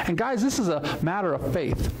world. And guys, this is a matter of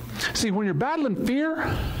faith. See, when you're battling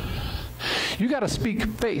fear, you got to speak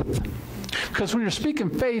faith. Because when you're speaking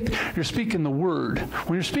faith, you're speaking the Word.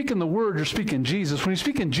 When you're speaking the Word, you're speaking Jesus. When you're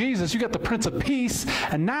speaking Jesus, you got the Prince of Peace,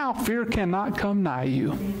 and now fear cannot come nigh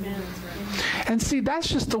you. Amen. And see, that's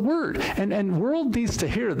just the Word. And world needs to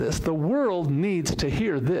hear this. The world needs to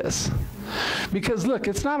hear this. Because look,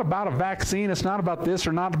 it's not about a vaccine. It's not about this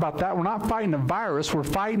or not about that. We're not fighting a virus. We're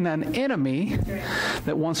fighting an enemy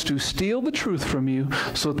that wants to steal the truth from you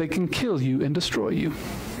so that they can kill you and destroy you.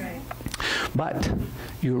 But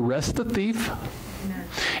you arrest the thief,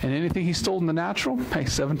 and anything he stole in the natural, hey,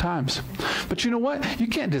 7 times. But you know what? You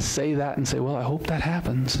can't just say that and say, well, I hope that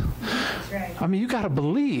happens. I mean, you got to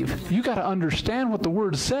believe. You got to understand what the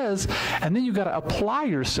Word says, and then you got to apply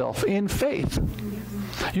yourself in faith.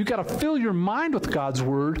 You got to fill your mind with God's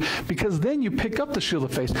Word, because then you pick up the shield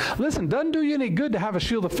of faith. Listen, doesn't do you any good to have a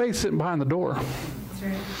shield of faith sitting behind the door.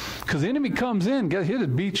 Because the enemy comes in, he'll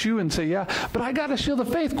just beat you and say, yeah, but I got a shield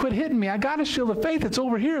of faith. Quit hitting me. I got a shield of faith. It's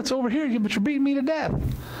over here, but you're beating me to death.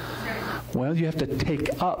 Well, you have to take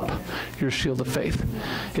up your shield of faith.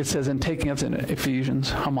 It says in taking up in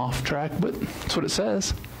Ephesians. I'm off track, but that's what it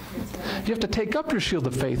says. You have to take up your shield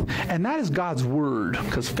of faith, and that is God's Word,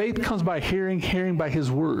 because faith comes by hearing, hearing by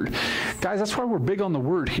His Word. Guys, that's why we're big on the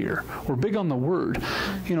Word here. We're big on the Word.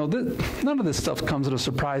 You know, none of this stuff comes as a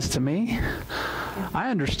surprise to me.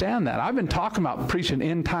 I understand that. I've been talking about preaching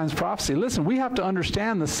end times prophecy. Listen, we have to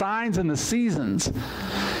understand the signs and the seasons.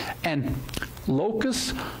 And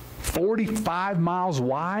locusts 45 miles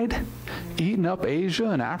wide, eating up Asia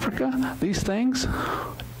and Africa, these things,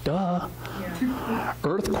 duh. Yeah.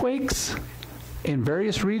 Earthquakes in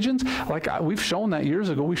various regions, like we've shown that years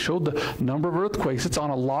ago. We showed the number of earthquakes. It's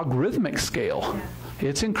on a logarithmic scale. Yeah.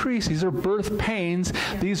 It's increased. These are birth pains.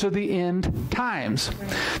 Yeah. These are the end times.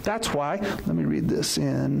 Right. That's why, let me read this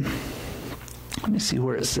let me see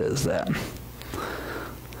where it says that.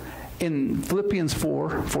 In Philippians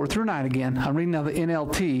 4 through 9 again, I'm reading now the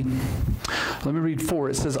NLT. Let me read 4.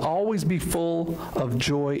 It says, always be full of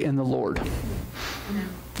joy in the Lord.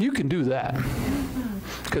 You can do that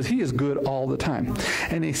because He is good all the time.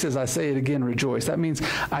 And He says, I say it again, rejoice. That means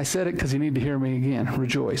I said it because you need to hear me again.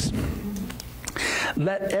 Rejoice.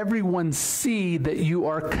 Let everyone see that you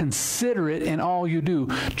are considerate in all you do.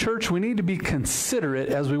 Church, we need to be considerate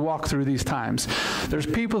as we walk through these times. There's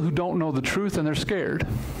people who don't know the truth and they're scared.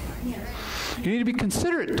 You need to be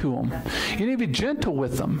considerate to them. You need to be gentle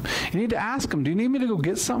with them. You need to ask them, do you need me to go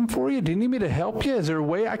get something for you? Do you need me to help you? Is there a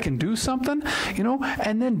way I can do something? You know,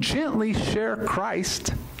 and then gently share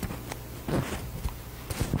Christ.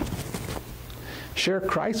 Share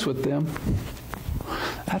Christ with them.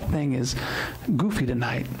 That thing is goofy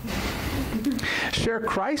tonight. Share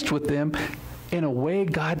Christ with them in a way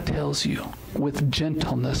God tells you, with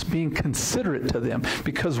gentleness, being considerate to them,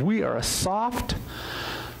 because we are a soft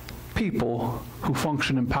people who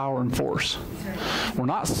function in power and force. We're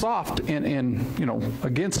not soft in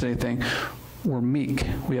against anything. We're meek.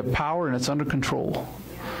 We have power and it's under control.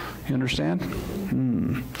 You understand?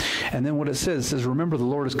 And then what it says, remember the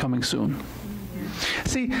Lord is coming soon.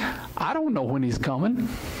 See, I don't know when He's coming.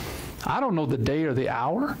 I don't know the day or the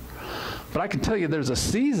hour, but I can tell you there's a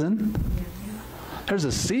season. There's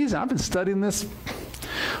a season. I've been studying this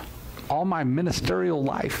all my ministerial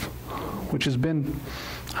life, which has been,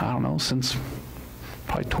 I don't know, since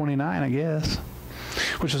probably 29, I guess,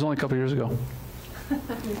 which was only a couple years ago.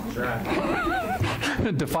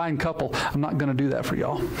 Define couple. I'm not going to do that for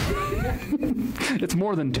y'all. It's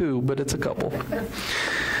more than 2, but it's a couple.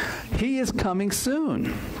 He is coming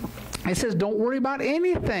soon. It says, don't worry about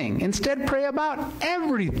anything. Instead, pray about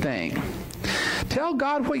everything. Tell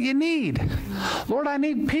God what you need. Lord, I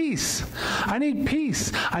need peace. I need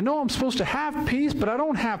peace. I know I'm supposed to have peace, but I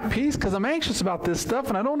don't have peace because I'm anxious about this stuff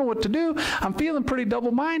and I don't know what to do. I'm feeling pretty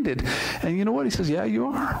double-minded. And you know what? He says, yeah, you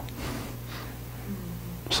are.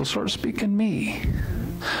 So start speaking me.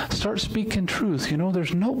 Start speaking truth. You know,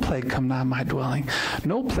 there's no plague come nigh my dwelling.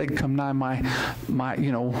 No plague come nigh my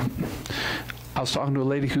I was talking to a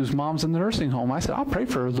lady whose mom's in the nursing home. I said, I'll pray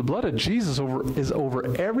for her. The blood of Jesus is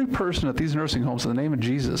over every person at these nursing homes in the name of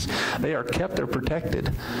Jesus. They are kept. They're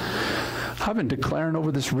protected. I've been declaring over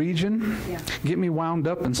this region. Get me wound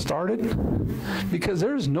up and started. Because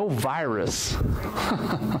there's no virus.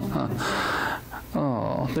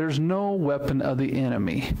 Oh, there's no weapon of the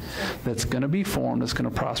enemy that's going to be formed that's going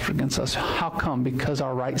to prosper against us. How come? Because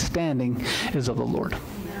our right standing is of the Lord.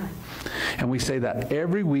 And we say that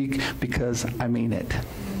every week because I mean it.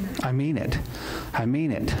 I mean it. I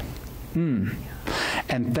mean it.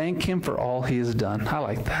 And thank him for all he has done. I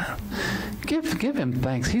like that. Give him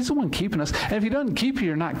thanks. He's the one keeping us. And if he doesn't keep you,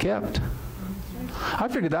 you're not kept. I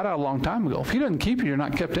figured that out a long time ago. If he doesn't keep you, you're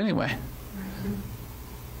not kept anyway.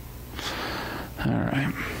 All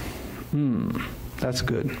right. That's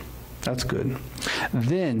good. That's good.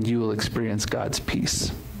 Then you will experience God's peace,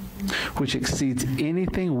 which exceeds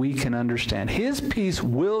anything we can understand. His peace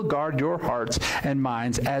will guard your hearts and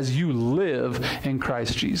minds as you live in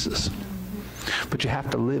Christ Jesus. But you have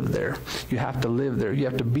to live there. You have to live there. You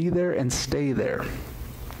have to be there and stay there.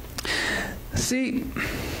 See,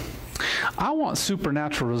 I want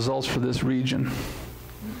supernatural results for this region.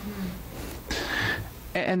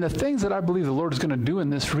 And the things that I believe the Lord is going to do in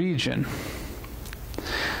this region,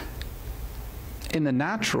 in the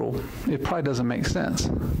natural, it probably doesn't make sense.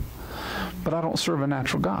 But I don't serve a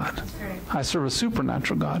natural God. I serve a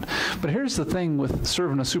supernatural God. But here's the thing with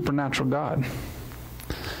serving a supernatural God.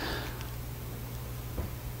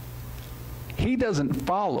 He doesn't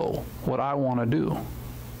follow what I want to do.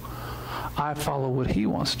 I follow what he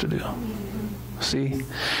wants to do. See?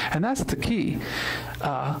 And that's the key.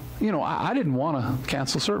 I didn't want to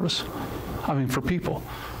cancel service. I mean, for people.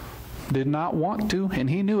 Did not want to, and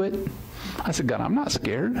he knew it. I said, God, I'm not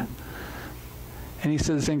scared. And he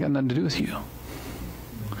said, this ain't got nothing to do with you.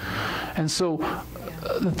 And so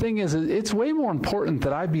the thing is, it's way more important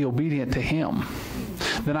that I be obedient to him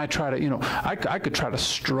than I try to, I could try to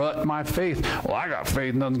strut my faith. Well, I got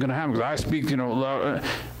faith, nothing's going to happen because I speak,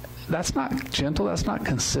 That's not gentle. That's not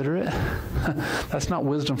considerate. That's not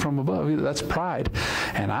wisdom from above either. That's pride.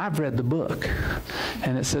 And I've read the book,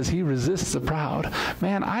 and it says he resists the proud.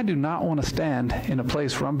 Man, I do not want to stand in a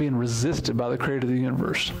place where I'm being resisted by the creator of the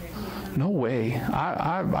universe. No way.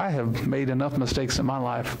 I have made enough mistakes in my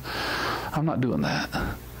life. I'm not doing that.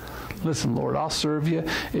 Listen, Lord, I'll serve you.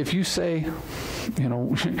 If you say, you're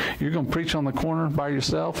going to preach on the corner by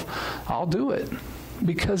yourself, I'll do it.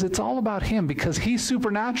 Because it's all about him, because he's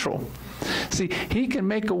supernatural. See, he can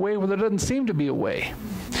make a way where there doesn't seem to be a way.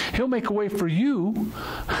 He'll make a way for you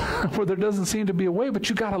where there doesn't seem to be a way, but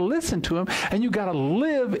you got to listen to him, and you got to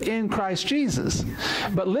live in Christ Jesus.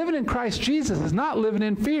 But living in Christ Jesus is not living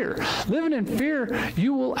in fear. Living in fear,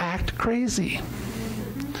 you will act crazy.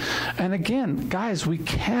 And again, guys, we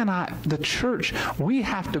cannot, the church, we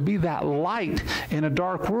have to be that light in a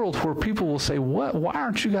dark world where people will say, what? Why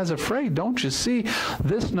aren't you guys afraid? Don't you see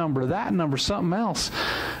this number, that number, something else?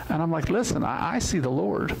 And I'm like, listen, I see the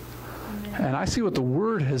Lord. And I see what the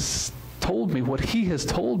Word has told me, what he has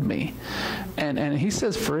told me. And he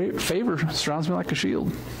says favor surrounds me like a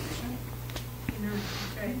shield.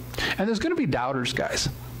 And there's going to be doubters, guys.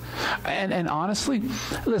 And honestly,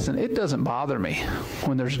 listen, it doesn't bother me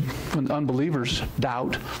when unbelievers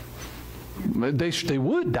doubt. They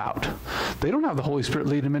would doubt. They don't have the Holy Spirit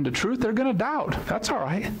lead them into truth. They're going to doubt. That's all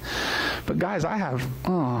right. But guys, I have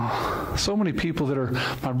so many people that are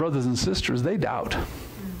my brothers and sisters. They doubt.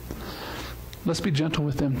 Let's be gentle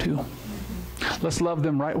with them too. Let's love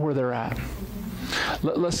them right where they're at.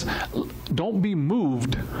 Don't be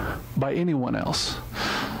moved by anyone else.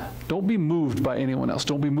 Don't be moved by anyone else.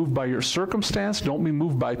 Don't be moved by your circumstance. Don't be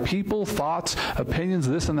moved by people, thoughts, opinions,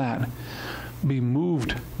 this and that. Be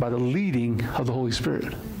moved by the leading of the Holy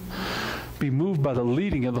Spirit. Be moved by the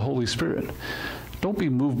leading of the Holy Spirit. Don't be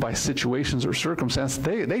moved by situations or circumstances.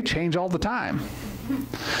 They change all the time.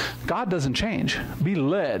 God doesn't change. Be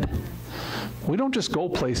led. We don't just go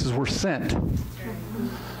places. We're sent.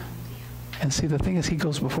 And see, the thing is, he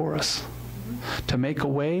goes before us to make a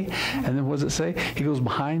way, and then what does it say? He goes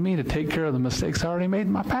behind me to take care of the mistakes I already made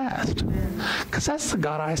in my past. Because that's the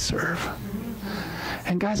God I serve.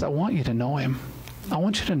 And guys, I want you to know him. I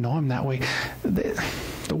want you to know him that way.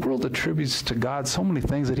 The world attributes to God so many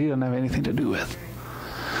things that he doesn't have anything to do with.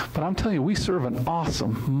 But I'm telling you, we serve an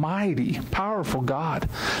awesome, mighty, powerful God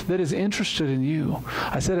that is interested in you.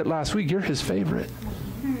 I said it last week, you're his favorite.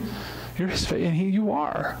 You're his favorite, and you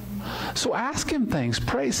are. So ask him things.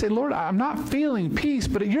 Pray. Say, Lord, I'm not feeling peace,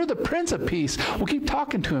 but you're the Prince of Peace. Well, keep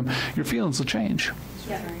talking to him. Your feelings will change.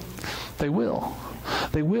 Yeah. They will.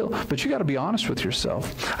 They will. But you got to be honest with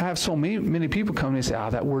yourself. I have so many people come to me and say,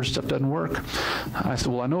 that word stuff doesn't work. I said,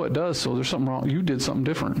 well, I know it does, so there's something wrong. You did something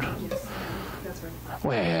different. Yes. That's right.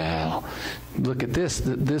 Well, look at this.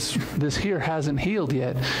 This here hasn't healed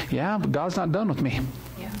yet. Yeah, but God's not done with me.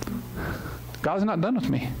 Yeah. God's not done with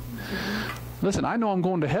me. Listen, I know I'm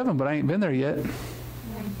going to heaven, but I ain't been there yet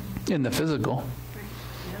in the physical.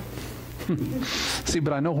 See,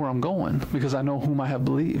 but I know where I'm going because I know whom I have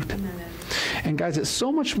believed. And guys, it's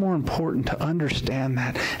so much more important to understand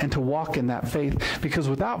that and to walk in that faith, because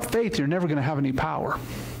without faith, you're never going to have any power.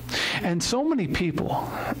 And so many people,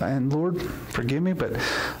 and Lord, forgive me, but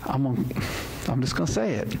I'm just going to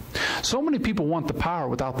say it. So many people want the power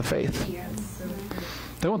without the faith.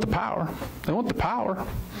 They want the power. They want the power.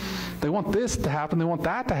 They want this to happen. They want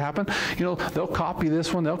that to happen. You know, they'll copy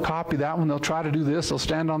this one. They'll copy that one. They'll try to do this. They'll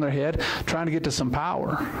stand on their head trying to get to some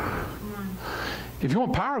power. If you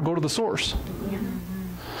want power, go to the source.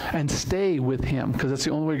 And stay with him, because that's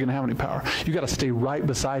the only way you're going to have any power. You got to stay right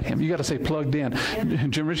beside him. You got to stay plugged in.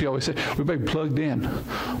 Jim Ritchie always said, we better be plugged in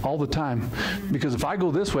all the time, because if I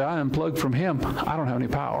go this way, I unplug from him, I don't have any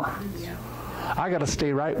power. I got to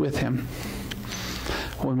stay right with him.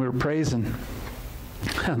 When we were praising,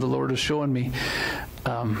 the Lord was showing me,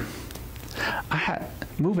 I had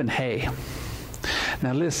moving hay.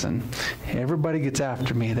 Now listen, everybody gets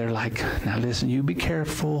after me. They're like, now listen, you be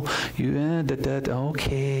careful.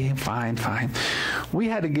 Okay, fine. We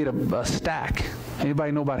had to get a stack.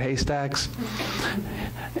 Anybody know about haystacks?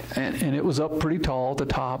 And it was up pretty tall at the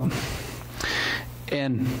top.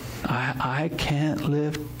 And I can't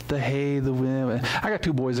lift the hay, the wind. I got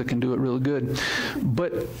two boys that can do it really good.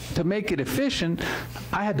 But to make it efficient,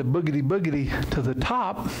 I had to boogity to the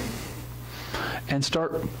top and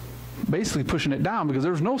start basically pushing it down, because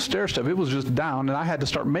there was no stair step. It was just down, and I had to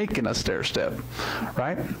start making a stair step,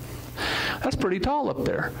 right? That's pretty tall up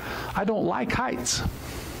there. I don't like heights.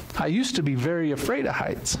 I used to be very afraid of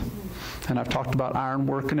heights. And I've talked about iron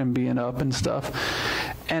working and being up and stuff.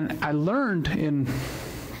 And I learned in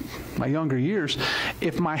my younger years,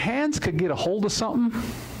 if my hands could get a hold of something,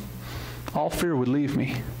 all fear would leave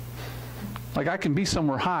me. Like, I can be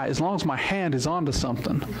somewhere high as long as my hand is onto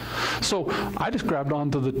something. So I just grabbed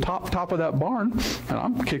onto the top of that barn, and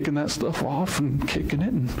I'm kicking that stuff off and kicking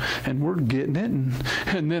it, and we're getting it,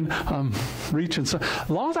 and then reaching. So as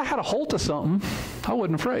long as I had a hold of something, I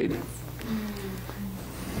wasn't afraid.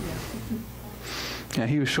 Yeah,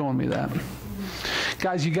 he was showing me that.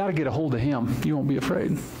 Guys, you got to get a hold of him. You won't be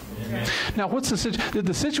afraid. Now, what's did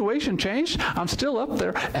the situation change? I'm still up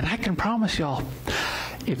there, and I can promise y'all,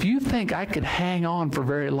 if you think I could hang on for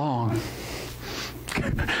very long,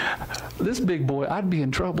 this big boy, I'd be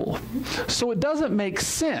in trouble. So it doesn't make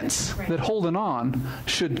sense that holding on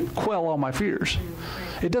should quell all my fears.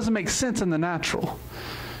 It doesn't make sense in the natural.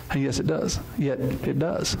 And yes, it does. Yet it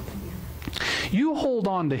does. You hold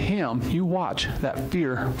on to him, you watch that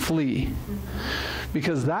fear flee.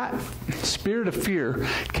 Because that spirit of fear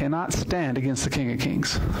cannot stand against the King of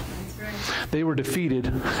Kings. They were defeated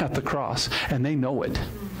at the cross, and they know it.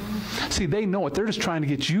 See, they know it. They're just trying to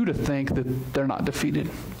get you to think that they're not defeated.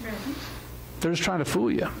 They're just trying to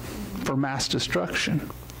fool you for mass destruction.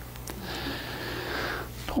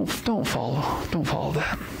 Don't follow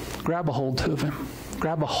that. Grab a hold of him.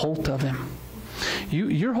 Grab a hold of him.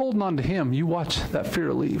 You're holding on to him. You watch that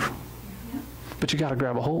fear leave. But you got to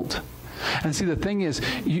grab a hold. And see, the thing is,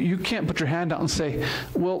 you can't put your hand out and say,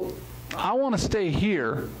 well, I want to stay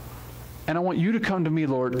here, and I want you to come to me,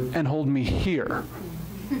 Lord, and hold me here.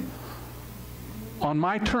 On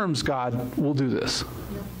my terms, God, we'll do this.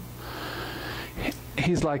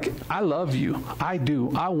 He's like, I love you. I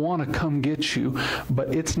do. I want to come get you,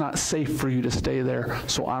 but it's not safe for you to stay there,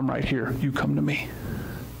 so I'm right here. You come to me.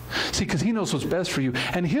 See, because he knows what's best for you.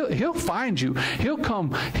 And he'll find you. He'll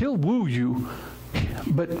come. He'll woo you.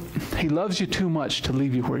 But he loves you too much to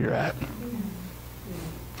leave you where you're at.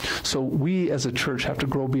 So we as a church have to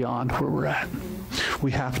grow beyond where we're at.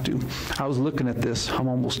 We have to. I was looking at this. I'm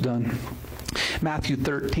almost done. Matthew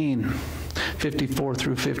 13, 54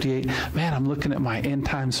 through 58. Man, I'm looking at my end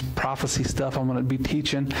times prophecy stuff I'm going to be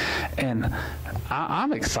teaching. And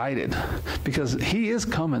I'm excited because he is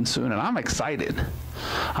coming soon. And I'm excited.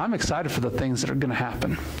 I'm excited for the things that are going to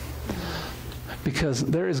happen. Because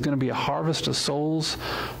there is going to be a harvest of souls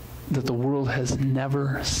that the world has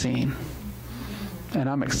never seen. And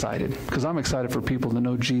I'm excited, because I'm excited for people to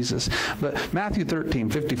know Jesus. But Matthew 13,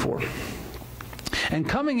 54. And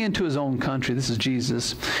coming into his own country, this is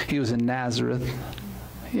Jesus, he was in Nazareth.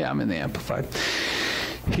 Yeah, I'm in the Amplified.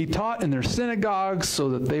 He taught in their synagogues so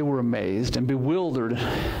that they were amazed and bewildered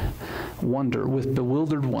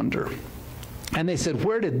wonder. And they said,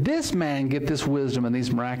 where did this man get this wisdom and these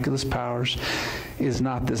miraculous powers? Is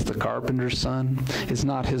not this the carpenter's son? Is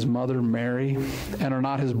not his mother Mary? And are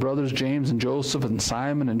not his brothers James and Joseph and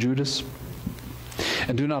Simon and Judas?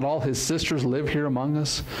 And do not all his sisters live here among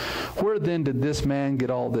us? Where then did this man get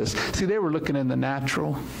all this? See, they were looking in the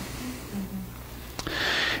natural.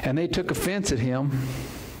 And they took offense at him.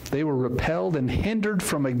 They were repelled and hindered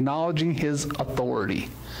from acknowledging his authority.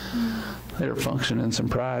 They were functioning in some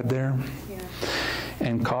pride there.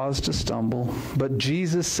 And caused to stumble. But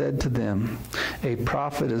Jesus said to them, a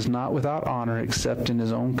prophet is not without honor except in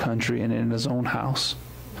his own country and in his own house.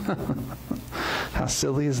 How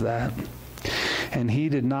silly is that? And he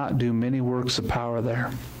did not do many works of power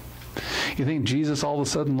there. You think Jesus all of a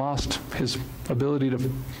sudden lost his ability to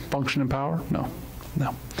function in power? No.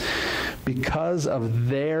 Because of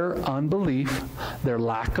their unbelief, their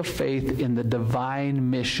lack of faith in the divine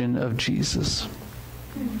mission of Jesus.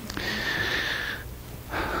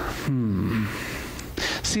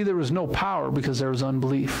 See, there was no power because there was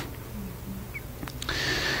unbelief.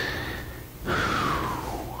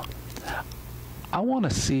 I want to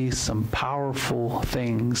see some powerful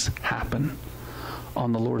things happen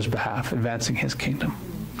on the Lord's behalf, advancing his kingdom.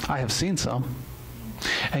 I have seen some.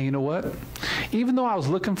 And you know what? Even though I was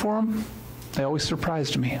looking for them, they always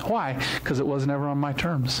surprised me. Why? Because it wasn't ever on my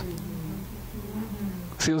terms.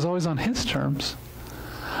 See, it was always on his terms.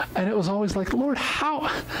 And it was always like, Lord, how?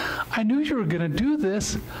 I knew you were going to do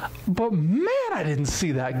this, but man, I didn't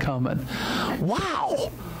see that coming.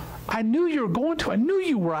 Wow. I knew you were going to. I knew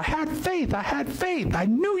you were. I had faith. I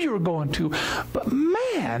knew you were going to. But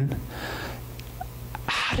man,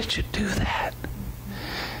 how did you do that?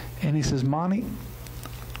 And he says, Monty,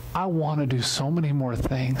 I want to do so many more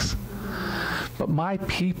things, but my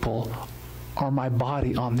people are my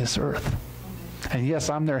body on this earth. And yes,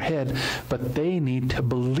 I'm their head, but they need to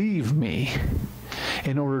believe me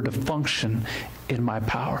in order to function in my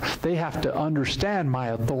power. They have to understand my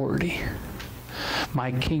authority,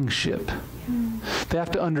 my kingship. They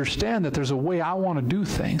have to understand that there's a way I want to do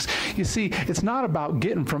things. You see, it's not about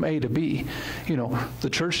getting from A to B. You know, the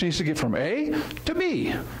church needs to get from A to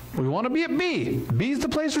B. We want to be at B. B's the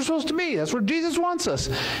place we're supposed to be. That's where Jesus wants us.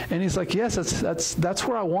 And he's like, yes, that's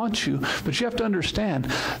where I want you. But you have to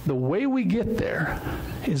understand, the way we get there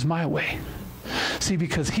is my way. See,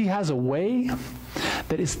 because he has a way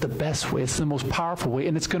that is the best way. It's the most powerful way,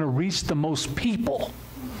 and it's going to reach the most people.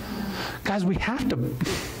 Guys, we have to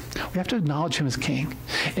acknowledge him as king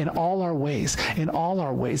in all our ways,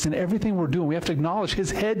 in everything we're doing. We have to acknowledge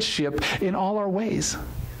his headship in all our ways.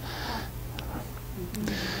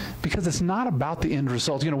 Because it's not about the end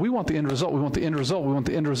result. You know, we want the end result. We want the end result. We want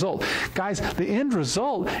the end result. Guys, the end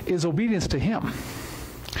result is obedience to him.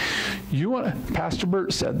 Pastor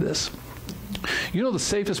Bert said this. You know the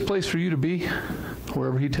safest place for you to be?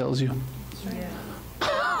 Wherever he tells you.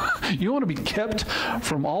 You want to be kept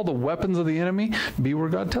from all the weapons of the enemy? Be where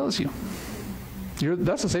God tells you.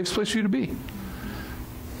 That's the safest place for you to be.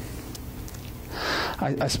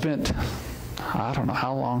 I spent, I don't know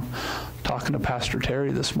how long, talking to Pastor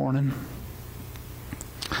Terry this morning.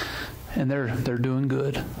 And they're doing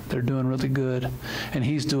good. They're doing really good. And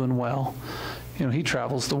he's doing well. You know, he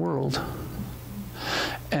travels the world.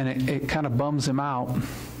 And it kind of bums him out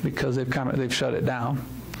because they've shut it down.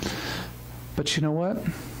 But you know what?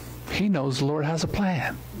 He knows the Lord has a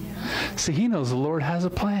plan. See, he knows the Lord has a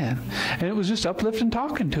plan. And it was just uplifting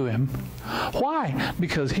talking to him. Why?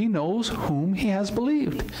 Because he knows whom he has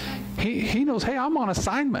believed. He knows, hey, I'm on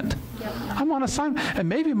assignment. I'm on assignment. And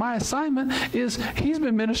maybe my assignment is he's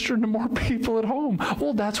been ministering to more people at home.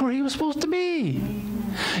 Well, that's where he was supposed to be.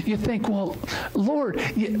 You think, well, Lord,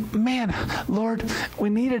 we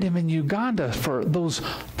needed him in Uganda for those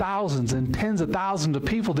thousands and tens of thousands of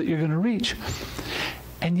people that you're going to reach.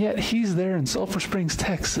 And yet he's there in Sulphur Springs,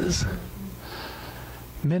 Texas,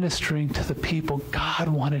 ministering to the people God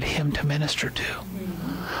wanted him to minister to.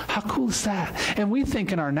 How cool is that? And we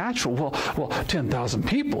think in our natural, well, 10,000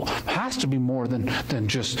 people has to be more than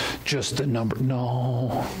just the number.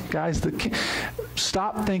 No. Guys,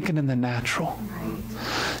 stop thinking in the natural.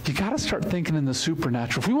 You got to start thinking in the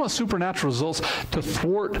supernatural. If we want supernatural results to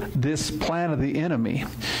thwart this plan of the enemy,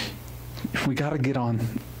 we got to get on.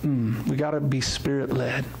 We got to be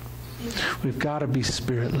Spirit-led. We've got to be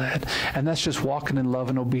Spirit-led. And that's just walking in love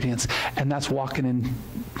and obedience. And that's walking in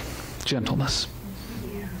gentleness.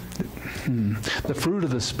 The fruit of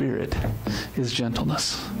the Spirit is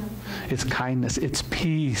gentleness. It's kindness. It's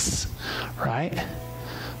peace. Right?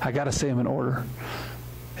 I got to say them in order.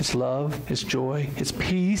 It's love. It's joy. It's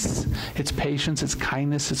peace. It's patience. It's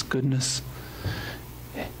kindness. It's goodness.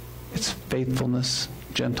 It's faithfulness,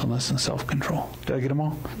 gentleness, and self-control. Did I get them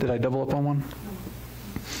all? Did I double up on one?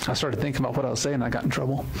 I started thinking about what I was saying and I got in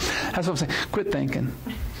trouble. That's what I'm saying. Quit thinking.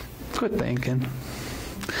 Quit thinking.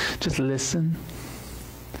 Just listen.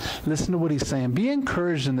 Listen to what he's saying. Be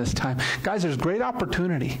encouraged in this time. Guys, there's great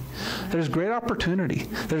opportunity. There's great opportunity.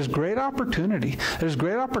 There's great opportunity. There's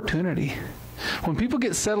great opportunity. When people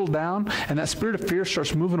get settled down and that spirit of fear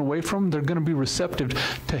starts moving away from them, they're going to be receptive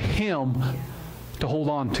to him to hold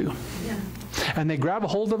on to. Yeah. And they grab a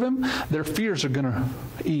hold of him, their fears are going to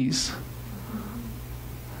ease.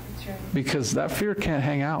 That's right. Because that fear can't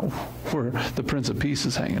hang out where the Prince of Peace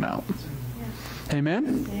is hanging out. Yeah.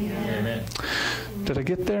 Amen? Amen. Did I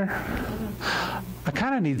get there? I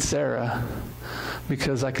kind of need Sarah,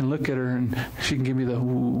 because I can look at her and she can give me the,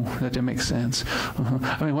 ooh, that didn't make sense.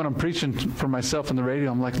 I mean, when I'm preaching for myself on the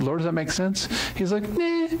radio, I'm like, Lord, does that make sense? He's like,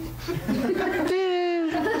 nah.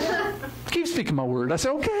 Keep speaking my word. I say,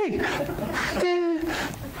 okay.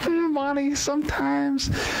 Monty, sometimes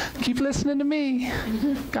keep listening to me.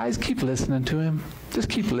 Guys, keep listening to him. Just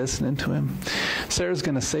keep listening to him. Sarah's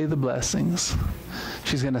going to say the blessings.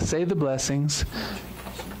 She's going to say the blessings.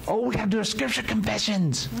 Oh, we got to do our scripture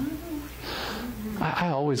confessions. I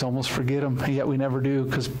always almost forget them, yet we never do,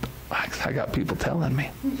 because I got people telling me.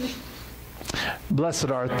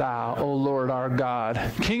 Blessed art thou, O Lord our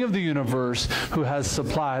God, King of the universe, who has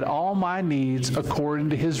supplied all my needs according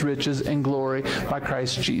to his riches and glory by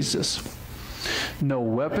Christ Jesus. No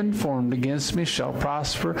weapon formed against me shall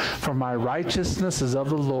prosper, for my righteousness is of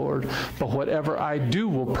the Lord. But whatever I do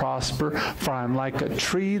will prosper, for I am like a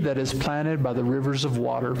tree that is planted by the rivers of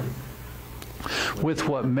water. With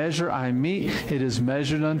what measure I meet, it is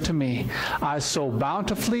measured unto me. I sow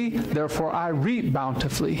bountifully, therefore I reap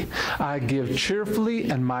bountifully. I give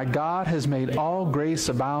cheerfully, and my God has made all grace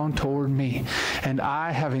abound toward me. And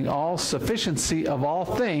I, having all sufficiency of all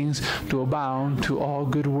things, do abound to all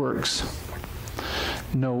good works.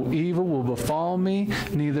 No evil will befall me,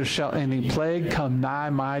 neither shall any plague come nigh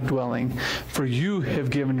my dwelling. For you have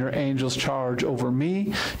given your angels charge over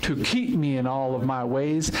me to keep me in all of my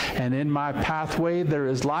ways, and in my pathway there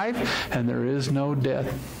is life, and there is no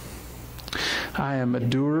death. I am a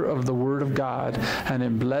doer of the word of God, and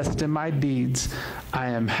am blessed in my deeds. I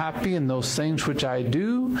am happy in those things which I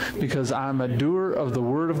do, because I am a doer of the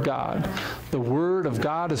word of God. The word of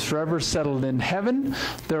God is forever settled in heaven.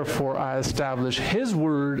 Therefore I establish his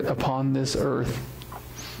word upon this earth.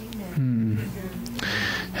 And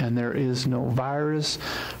there is no virus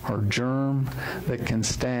or germ that can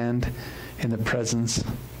stand in the presence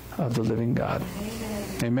of the living God.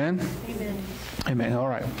 Amen? Amen. Amen. All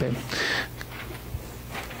right, babe.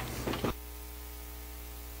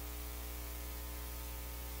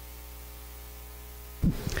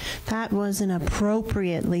 That was an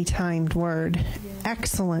appropriately timed word.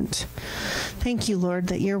 Excellent. Thank you, Lord,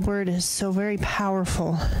 that your word is so very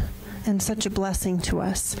powerful and such a blessing to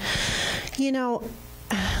us. You know,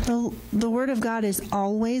 the word of God is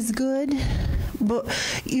always good, but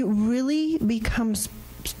it really becomes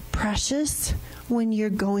precious when you're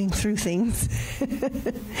going through things.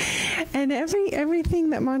 And everything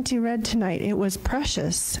that Monty read tonight, it was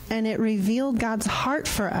precious, and it revealed God's heart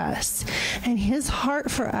for us. And his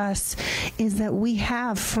heart for us is that we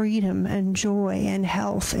have freedom and joy and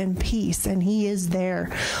health and peace, and he is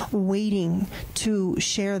there waiting to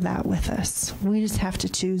share that with us. We just have to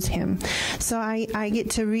choose him. So I get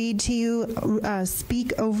to read to you,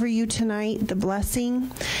 speak over you tonight, the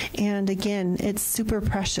blessing. And again, it's super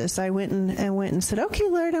precious. I went and said, okay,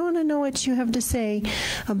 Lord, I want to know what you have to say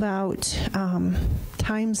about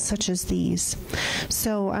times such as these.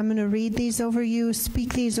 So I'm going to read these over you,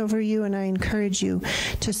 speak these over you, and I encourage you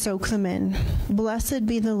to soak them in. Blessed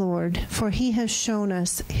be the Lord, for he has shown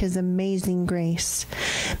us his amazing grace.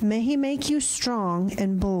 May he make you strong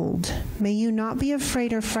and bold. May you not be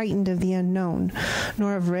afraid or frightened of the unknown,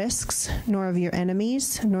 nor of risks, nor of your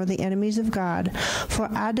enemies, nor the enemies of God. For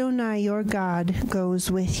Adonai, your God, goes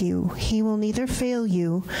with you. He will neither fail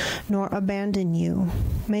you nor abandon you.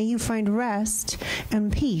 May you find rest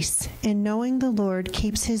and peace in knowing the Lord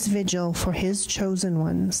keeps his vigil for his chosen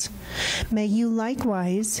ones. May you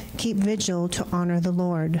likewise keep vigil to honor the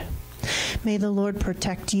Lord. May the Lord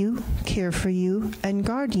protect you, care for you, and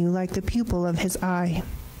guard you like the pupil of his eye.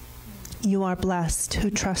 You are blessed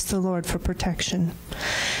who trust the Lord for protection.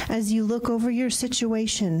 As you look over your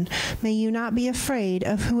situation, may you not be afraid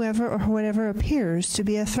of whoever or whatever appears to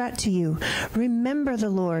be a threat to you. Remember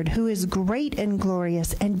the Lord, who is great and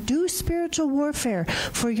glorious, and do spiritual warfare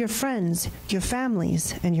for your friends, your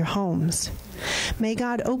families, and your homes. May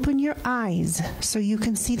God open your eyes so you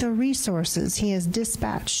can see the resources he has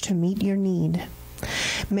dispatched to meet your need.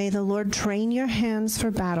 May the Lord train your hands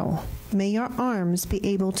for battle. May your arms be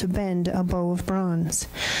able to bend a bow of bronze.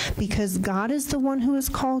 Because God is the one who has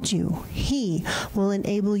called you, he will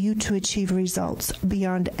enable you to achieve results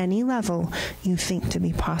beyond any level you think to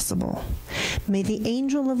be possible. May the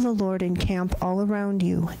angel of the Lord encamp all around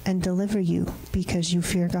you and deliver you because you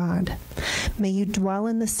fear God. May you dwell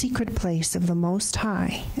in the secret place of the Most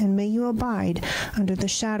High, and may you abide under the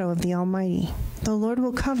shadow of the Almighty. The Lord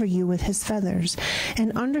will cover you with his feathers,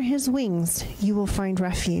 and under his wings you will find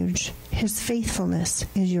refuge. His faithfulness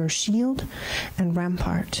is your shield and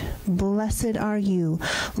rampart. Blessed are you,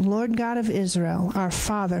 Lord God of Israel, our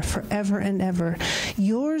Father, forever and ever.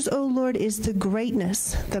 Yours, O Lord, is the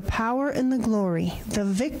greatness, the power and the glory, the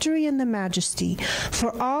victory and the majesty.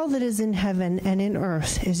 For all that is in heaven and in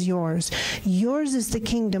earth is yours. Yours is the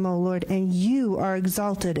kingdom, O Lord, and you are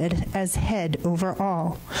exalted as head over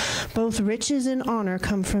all. Both riches and honor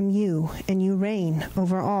come from you, and you reign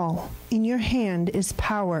over all. In your hand is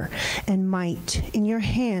power and might. In your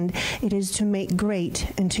hand it is to make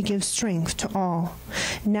great and to give strength to all.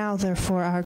 Now, therefore, our